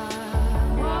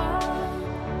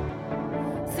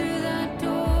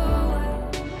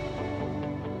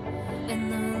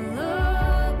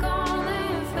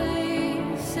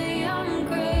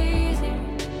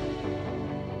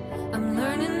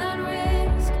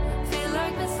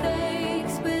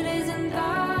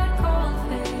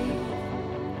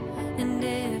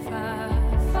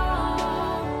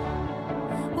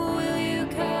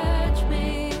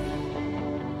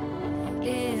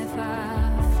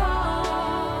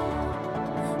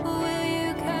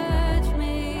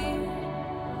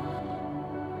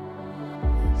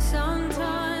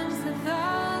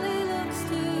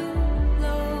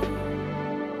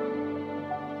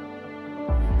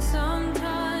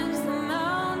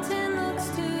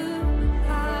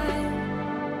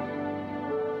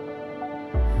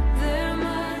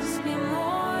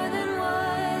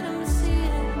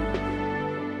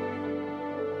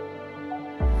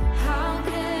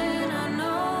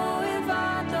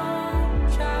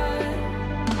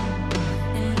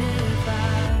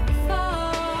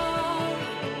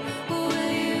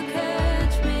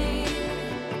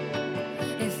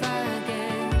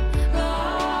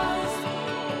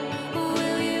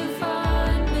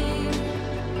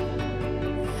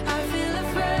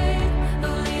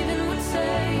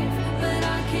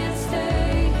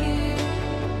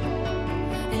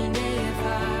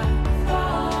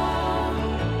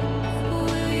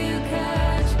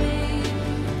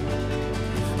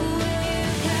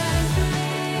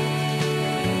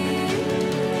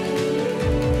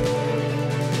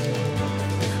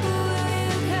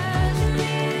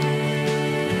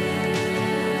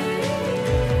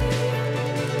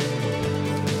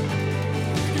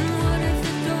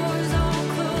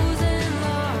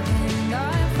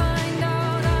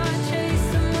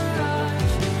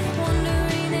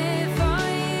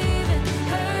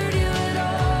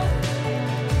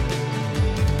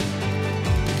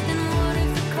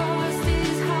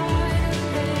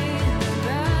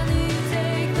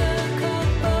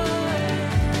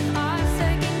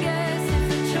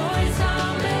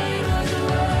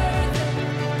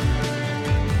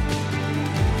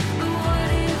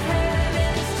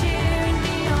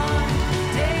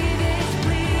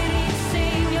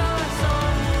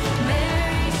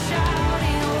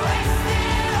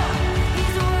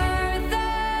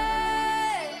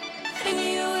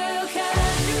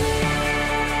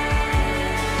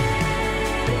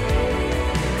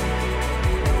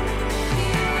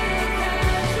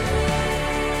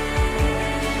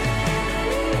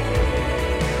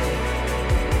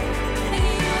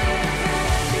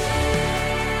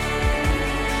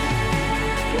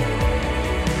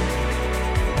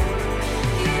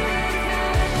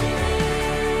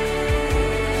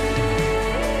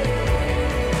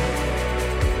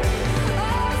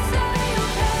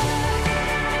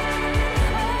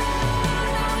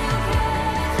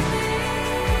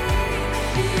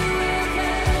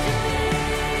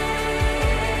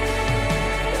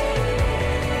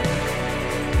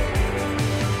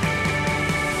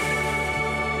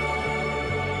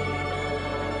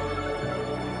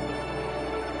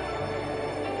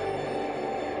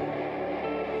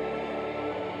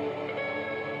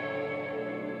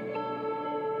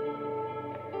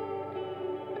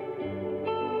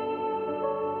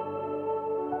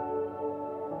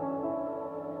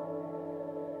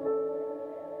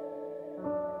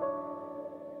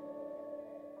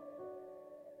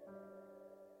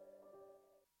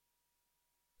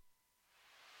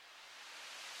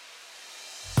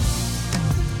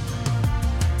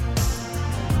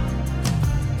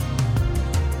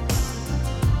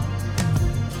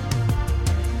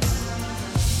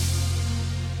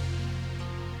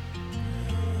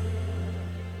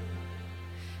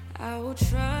will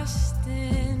trust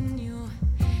in you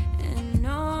and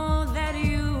know that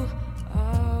you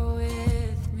are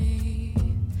with me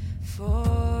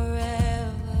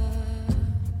forever.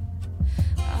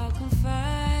 I'll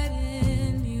confide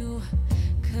in you,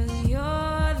 'cause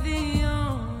you're the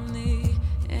only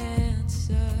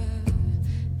answer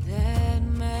that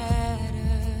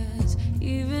matters.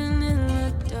 Even in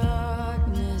the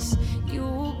darkness, you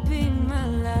will be my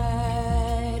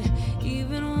light.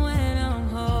 Even when I'm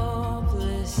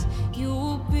hopeless, you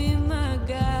will be my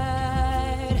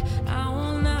guide. I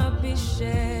will not be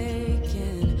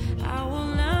shaken, I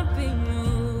will not be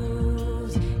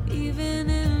moved. Even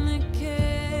in the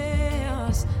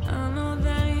chaos, I know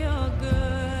that you're good.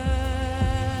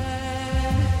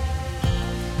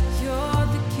 You're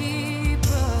the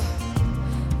keeper,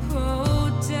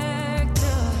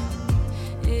 protector.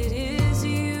 It is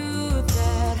you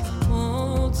that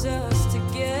holds us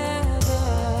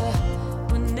together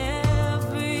when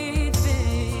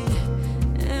everything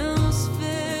else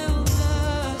fails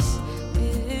us.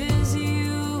 It is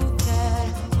you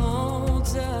that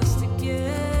holds us together.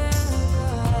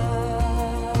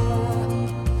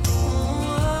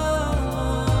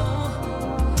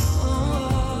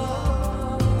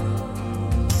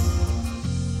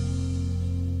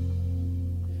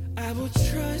 I will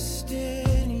trust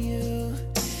in you,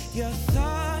 your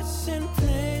thoughts and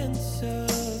plans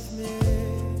of me,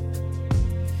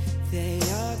 they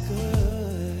are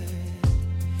good,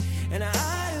 and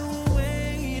I will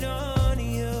wait on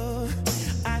you.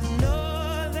 I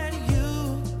know that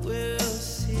you will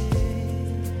see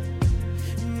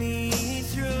me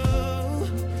through,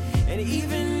 and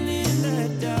even in the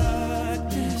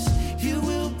darkness, you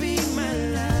will be my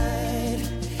light,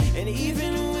 and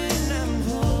even when I'm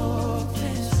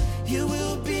hopeless, you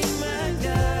will be my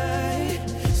guide.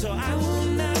 So I will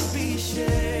not be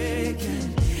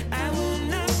shaken, I will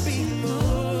not be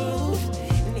moved,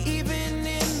 and even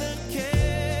in the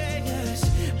chaos,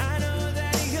 I know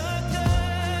that you're good.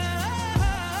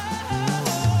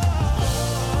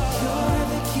 You're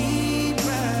the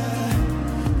keeper,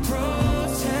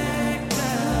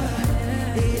 protector.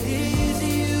 It is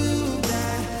you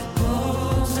that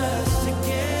holds us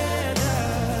together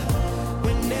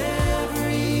when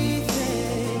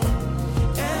everything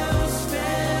else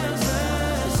fails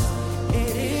us.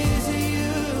 It is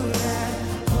you that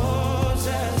holds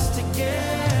us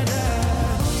together.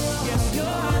 Yes,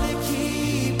 you're the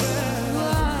keeper,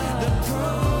 the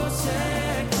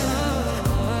protector.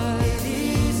 It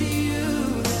is you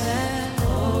that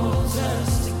holds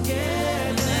us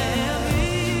together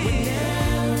when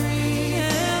everything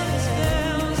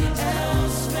else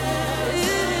fails us.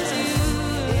 It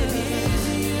is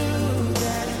you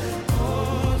that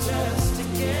holds us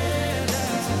together.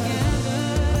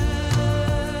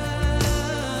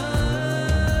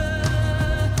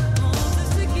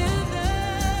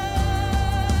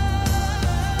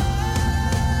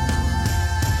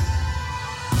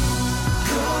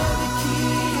 You're the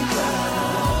keeper,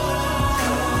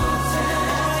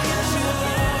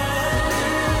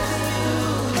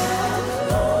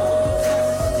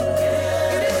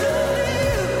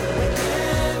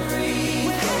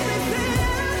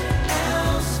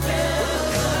 else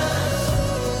fails us.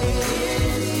 It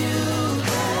is you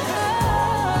that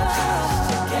holds us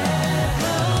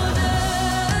together.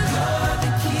 You're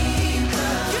the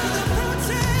keeper, you're the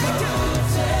protector.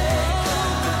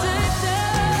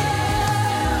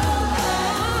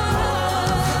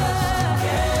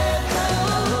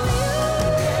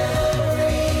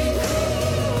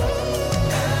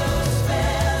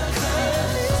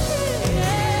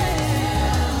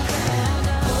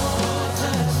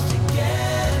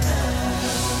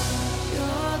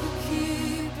 You're the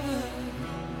keeper,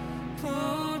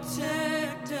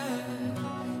 protector.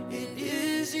 It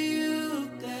is you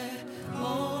that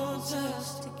holds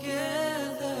us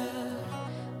together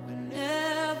when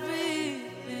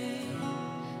everything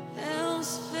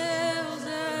else fails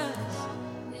us.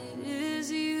 It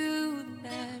is you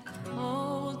that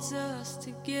holds us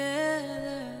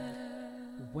together.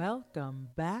 Welcome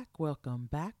back, welcome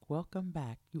back, welcome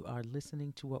back. You are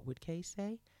listening to What Would Kay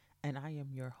Say? And I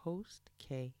am your host,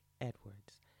 Kay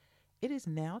Edwards. It is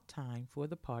now time for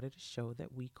the part of the show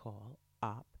that we call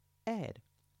Op-Ed.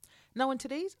 Now, in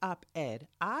today's Op-Ed,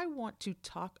 I want to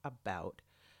talk about,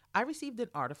 I received an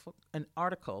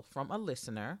article from a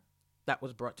listener that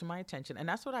was brought to my attention, and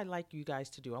that's what I like you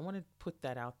guys to do. I want to put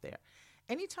that out there.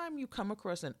 Anytime you come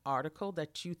across an article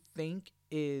that you think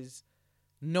is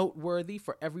noteworthy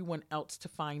for everyone else to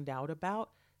find out about,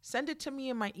 send it to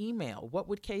me in my email,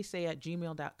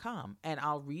 whatwouldkaysay@gmail.com, and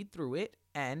I'll read through it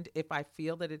And if I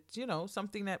feel that it's,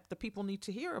 something that the people need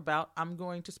to hear about, I'm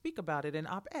going to speak about it in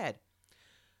op-ed.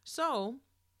 So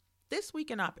this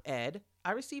week in op-ed,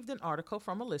 I received an article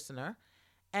from a listener,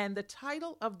 and the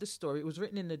title of the story, it was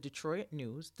written in the Detroit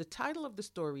News. The title of the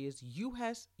story is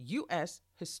U.S.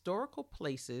 Historical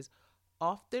Places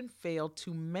Often Fail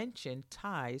to Mention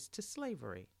Ties to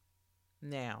Slavery.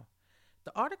 Now,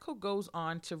 the article goes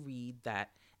on to read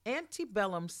that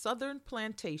antebellum Southern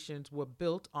plantations were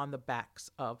built on the backs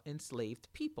of enslaved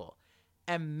people,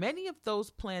 and many of those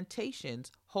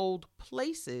plantations hold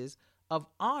places of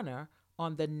honor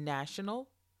on the National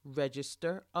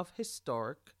Register of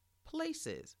Historic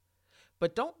Places.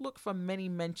 But don't look for many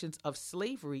mentions of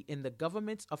slavery in the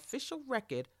government's official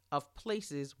record of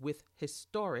places with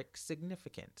historic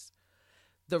significance.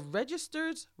 The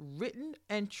register's written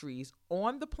entries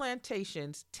on the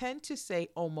plantations tend to say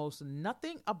almost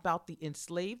nothing about the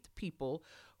enslaved people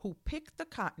who picked the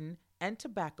cotton and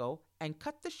tobacco and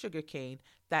cut the sugarcane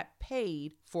that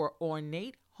paid for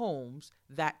ornate homes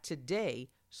that today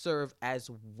serve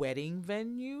as wedding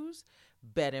venues,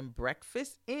 bed and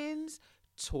breakfast inns,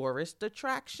 tourist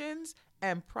attractions,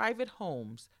 and private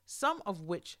homes, some of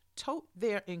which tote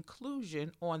their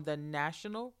inclusion on the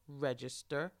National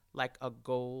Register like a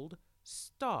gold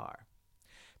star.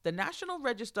 The National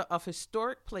Register of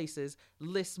Historic Places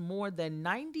lists more than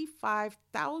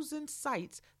 95,000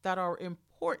 sites that are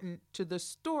important to the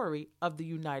story of the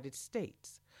United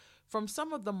States. From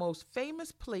some of the most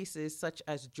famous places, such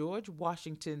as George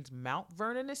Washington's Mount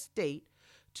Vernon estate,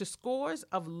 to scores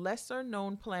of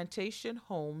lesser-known plantation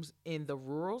homes in the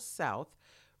rural South,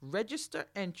 register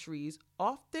entries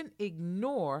often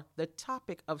ignore the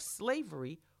topic of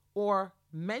slavery or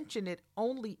mention it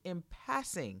only in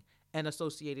passing, an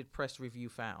Associated Press review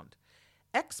found.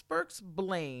 Experts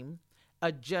blame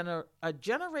a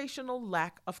generational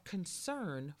lack of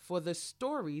concern for the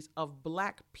stories of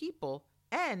Black people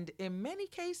and, in many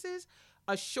cases,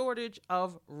 a shortage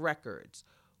of records.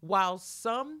 While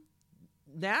some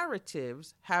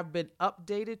narratives have been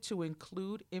updated to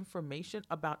include information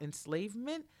about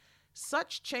enslavement,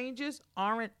 such changes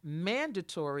aren't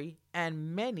mandatory,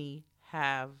 and many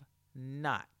have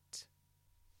not.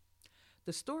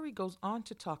 The story goes on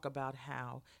to talk about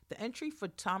how the entry for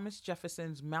Thomas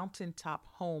Jefferson's mountaintop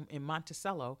home in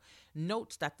Monticello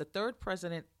notes that the third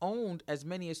president owned as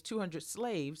many as 200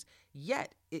 slaves,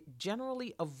 yet it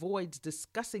generally avoids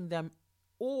discussing them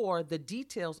or the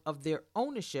details of their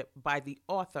ownership by the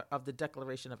author of the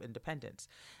Declaration of Independence.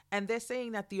 And they're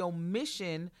saying that the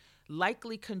omission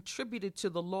likely contributed to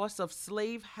the loss of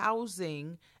slave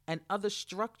housing and other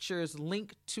structures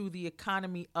linked to the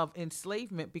economy of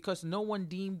enslavement because no one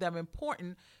deemed them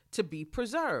important to be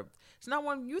preserved. So now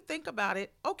when you think about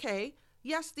it, okay,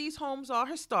 yes, these homes are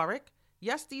historic.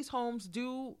 Yes, these homes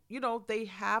do, they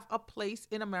have a place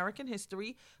in American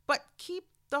history, but keep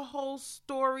the whole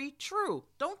story true.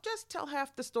 Don't just tell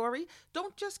half the story.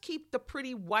 Don't just keep the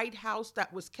pretty white house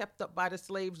that was kept up by the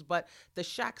slaves, but the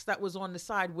shacks that was on the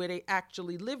side where they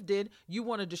actually lived in, you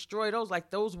want to destroy those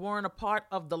like those weren't a part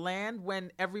of the land when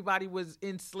everybody was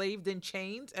enslaved in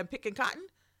chains and picking cotton?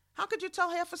 How could you tell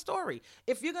half a story?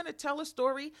 If you're going to tell a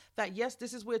story that, yes,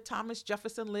 this is where Thomas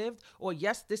Jefferson lived, or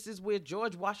yes, this is where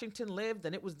George Washington lived,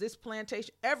 and it was this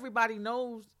plantation, everybody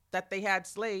knows that they had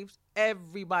slaves.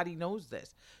 Everybody knows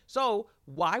this. So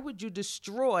why would you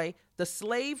destroy the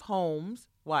slave homes?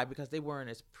 Why? Because they weren't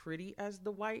as pretty as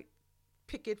the white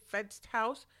picket fenced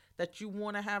house that you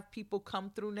want to have people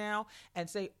come through now and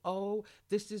say, oh,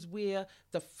 this is where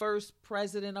the first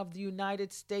president of the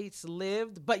United States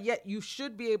lived. But yet you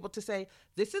should be able to say,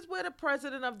 this is where the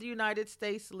president of the United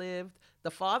States lived, the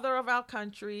father of our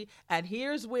country, and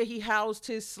here's where he housed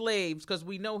his slaves because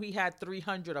we know he had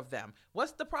 300 of them.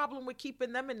 What's the problem with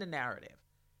keeping them in the narrative?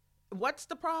 What's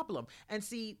the problem? And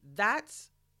see,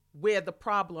 that's where the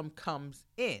problem comes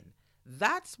in.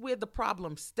 That's where the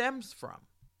problem stems from.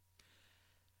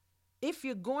 If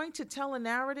you're going to tell a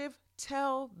narrative,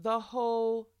 tell the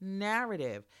whole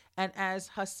narrative. And as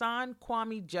Hassan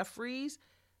Kwame Jeffries,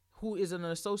 who is an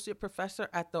associate professor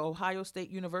at the Ohio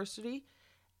State University,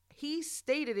 he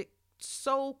stated it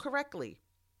so correctly.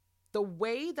 The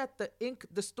way that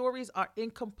the stories are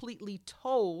incompletely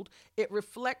told, it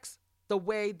reflects the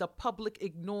way the public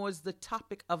ignores the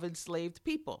topic of enslaved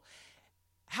people.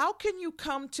 How can you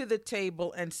come to the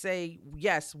table and say,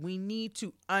 yes, we need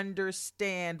to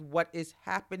understand what is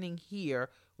happening here.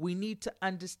 We need to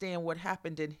understand what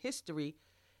happened in history.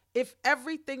 If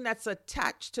everything that's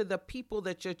attached to the people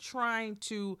that you're trying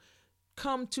to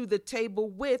come to the table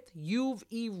with, you've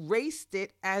erased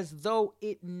it as though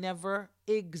it never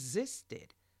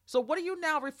existed. So what are you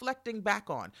now reflecting back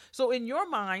on? So in your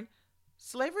mind,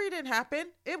 slavery didn't happen.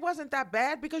 It wasn't that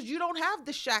bad because you don't have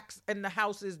the shacks and the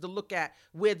houses to look at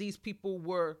where these people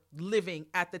were living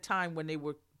at the time when they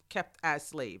were kept as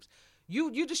slaves.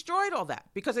 You destroyed all that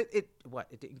because it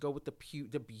didn't go with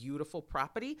the beautiful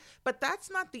property. But that's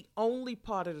not the only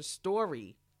part of the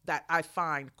story that I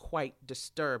find quite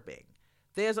disturbing.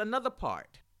 There's another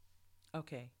part.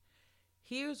 Okay,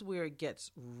 here's where it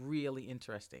gets really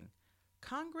interesting.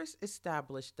 Congress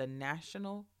established the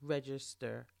National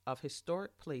Register of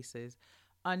Historic Places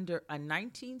under a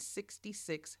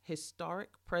 1966 Historic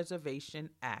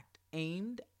Preservation Act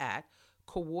aimed at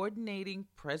coordinating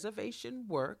preservation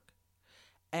work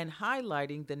and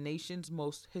highlighting the nation's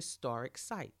most historic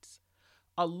sites.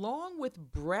 Along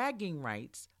with bragging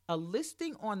rights, a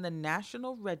listing on the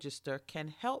National Register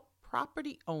can help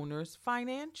property owners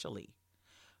financially.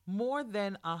 More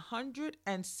than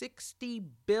 $160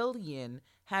 billion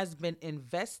has been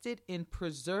invested in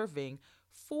preserving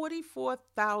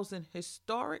 44,000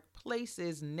 historic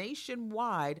places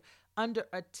nationwide under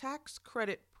a tax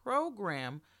credit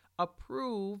program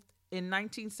approved in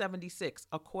 1976,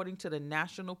 according to the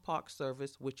National Park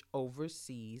Service, which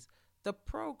oversees the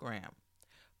program.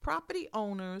 Property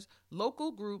owners,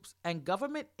 local groups, and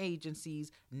government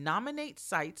agencies nominate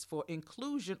sites for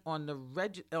inclusion on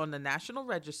the National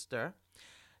Register,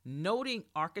 noting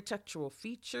architectural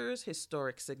features,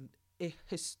 historic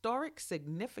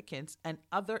significance, and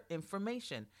other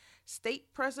information.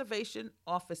 State preservation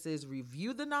offices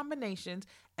review the nominations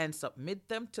and submit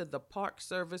them to the Park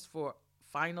Service for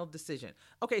final decision.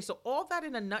 Okay, so all that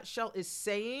in a nutshell is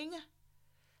saying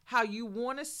how you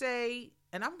want to say,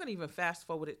 and I'm going to even fast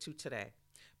forward it to today,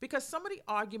 because some of the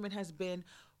argument has been,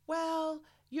 well,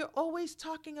 you're always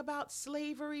talking about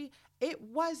slavery. It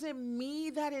wasn't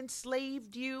me that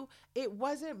enslaved you. It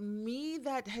wasn't me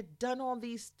that had done all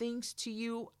these things to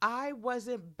you. I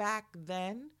wasn't back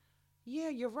then. Yeah,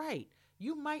 you're right.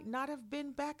 You might not have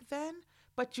been back then,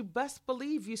 but you best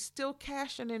believe you're still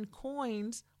cashing in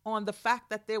coins on the fact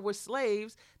that there were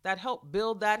slaves that helped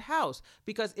build that house.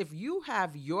 Because if you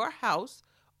have your house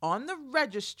on the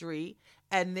registry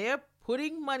and they're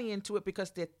putting money into it because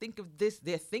they're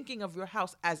thinking of your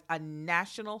house as a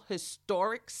national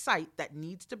historic site that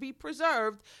needs to be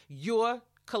preserved, you're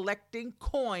collecting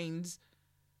coins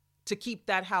to keep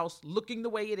that house looking the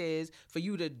way it is for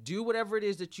you to do whatever it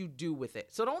is that you do with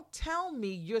it. So don't tell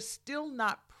me you're still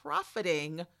not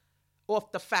profiting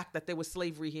off the fact that there was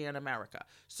slavery here in America.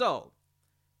 So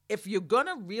if you're going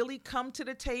to really come to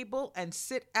the table and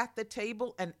sit at the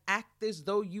table and act as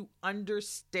though you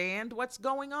understand what's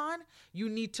going on, you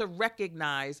need to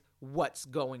recognize what's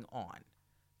going on.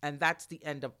 And that's the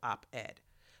end of op-ed.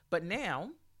 But now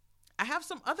I have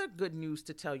some other good news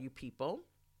to tell you people.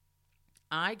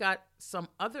 I got some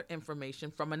other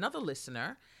information from another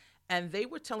listener, and they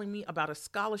were telling me about a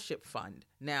scholarship fund.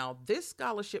 Now, this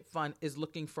scholarship fund is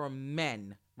looking for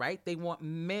men, right? They want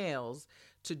males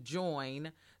to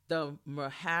join the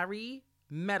Meharry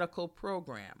Medical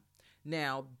Program.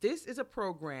 Now, this is a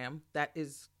program that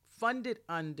is funded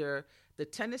under the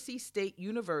Tennessee State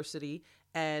University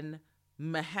and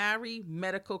Meharry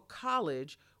Medical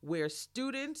College, where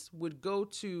students would go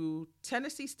to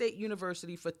Tennessee State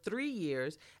University for 3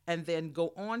 years and then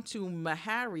go on to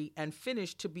Meharry and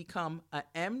finish to become a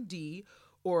MD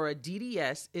or a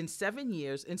DDS in 7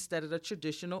 years instead of the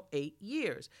traditional 8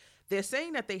 years. They're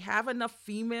saying that they have enough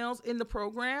females in the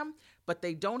program, but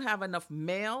they don't have enough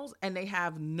males, and they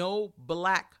have no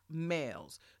black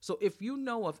males. So if you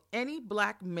know of any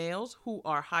black males who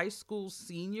are high school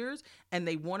seniors and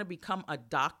they want to become a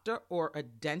doctor or a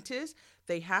dentist,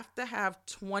 they have to have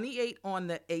 28 on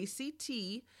the ACT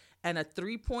and a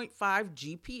 3.5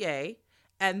 GPA,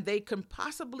 and they can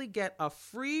possibly get a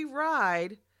free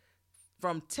ride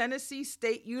from Tennessee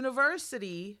State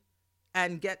University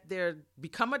and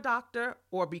become a doctor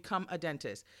or become a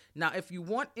dentist. Now, if you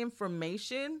want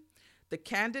information, the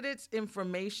candidates'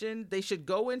 information, they should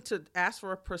go into ask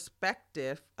for a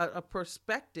perspective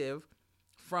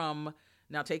from,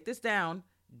 now take this down,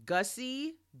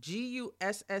 Gussie,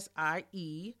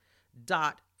 GUSSIE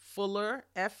 .Fuller,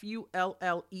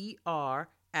 FULLER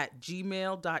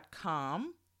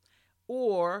 @gmail.com,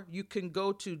 or you can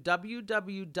go to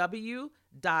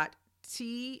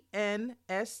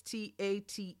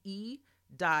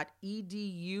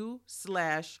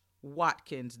www.tnstate.edu/Watkins,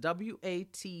 WATKINS.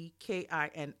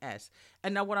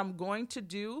 And now what I'm going to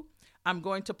do, I'm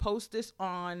going to post this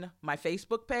on my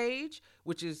Facebook page,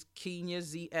 which is Kenya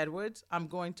Z. Edwards. I'm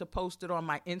going to post it on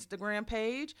my Instagram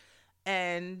page,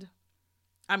 and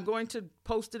I'm going to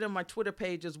post it on my Twitter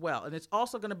page as well. And it's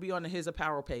also going to be on the His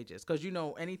Apparel pages, because, you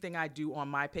know, anything I do on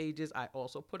my pages, I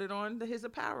also put it on the His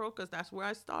Apparel, because that's where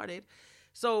I started.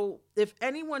 So if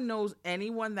anyone knows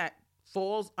anyone that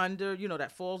falls under, you know,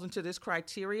 that falls into this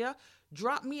criteria,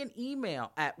 drop me an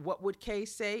email at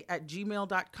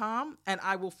whatwouldksay@gmail.com, and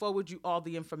I will forward you all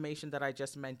the information that I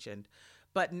just mentioned.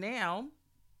 But now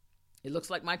it looks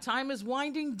like my time is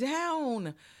winding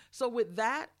down. So with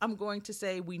that, I'm going to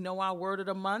say we know our word of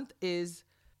the month is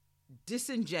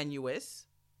disingenuous.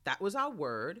 That was our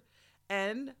word.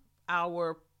 And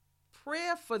our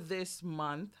prayer for this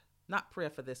month, not prayer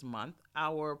for this month,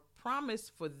 our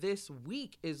promise for this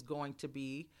week is going to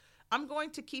be, I'm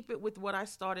going to keep it with what I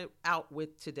started out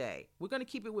with today. We're going to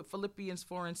keep it with Philippians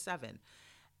 4:7.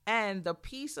 And the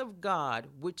peace of God,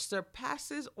 which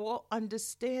surpasses all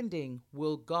understanding,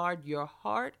 will guard your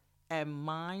heart and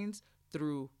minds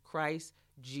through Christ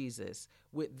Jesus.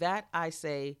 With that, I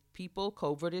say, people,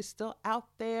 COVID is still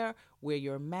out there. Wear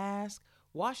your mask,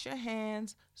 wash your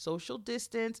hands, social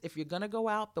distance. If you're going to go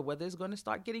out, the weather is going to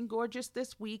start getting gorgeous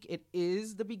this week. It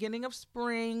is the beginning of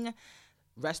spring.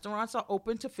 Restaurants are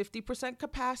open to 50%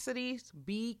 capacities.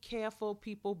 Be careful,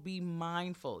 people. Be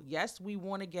mindful. Yes, we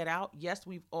want to get out. Yes,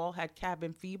 we've all had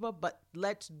cabin fever, but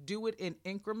let's do it in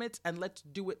increments and let's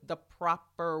do it the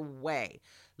proper way.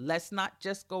 Let's not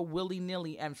just go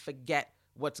willy-nilly and forget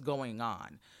what's going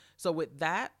on. So with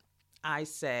that, I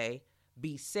say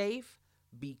be safe,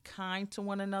 be kind to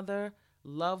one another,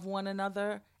 love one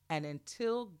another, and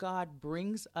until God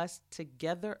brings us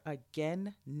together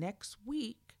again next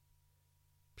week,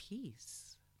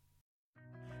 peace.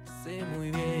 Sé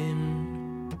muy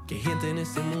bien que hay gente en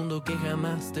este mundo que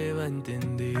jamás te va a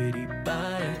entender. ¿Y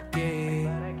para qué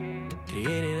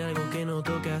creer en algo que no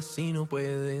tocas y no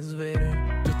puedes ver?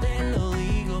 Yo te lo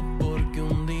digo porque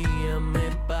un día me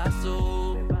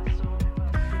pasó.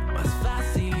 Más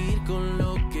fácil ir con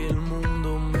lo que el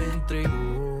mundo me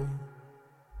entregó.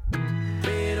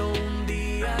 Pero un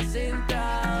día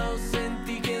sentado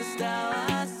sentí que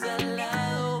estabas al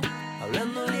lado,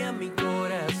 hablándole a mi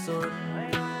corazón.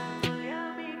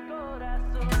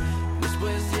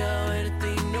 Después de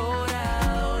haberte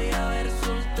ignorado y haber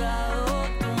soltado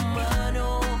tu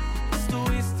mano,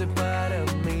 estuviste para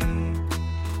mí.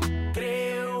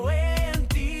 Creo en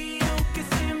ti, aunque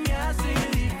se me hace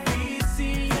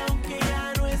difícil, y aunque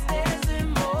ya no estés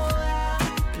en moda,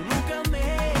 tú nunca me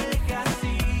dejas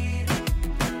ir.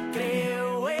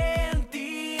 Creo en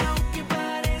ti, aunque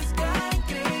parezca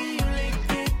increíble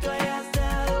que tú hayas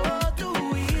dado tu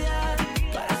vida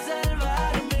para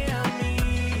salvarme a mí.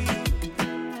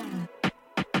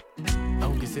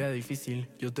 Aunque sea difícil,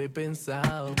 yo te he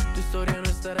pensado. Tu historia no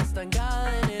estará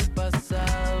estancada en el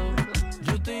pasado.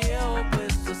 Yo te llevo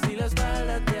puesto si la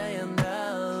espalda te hayan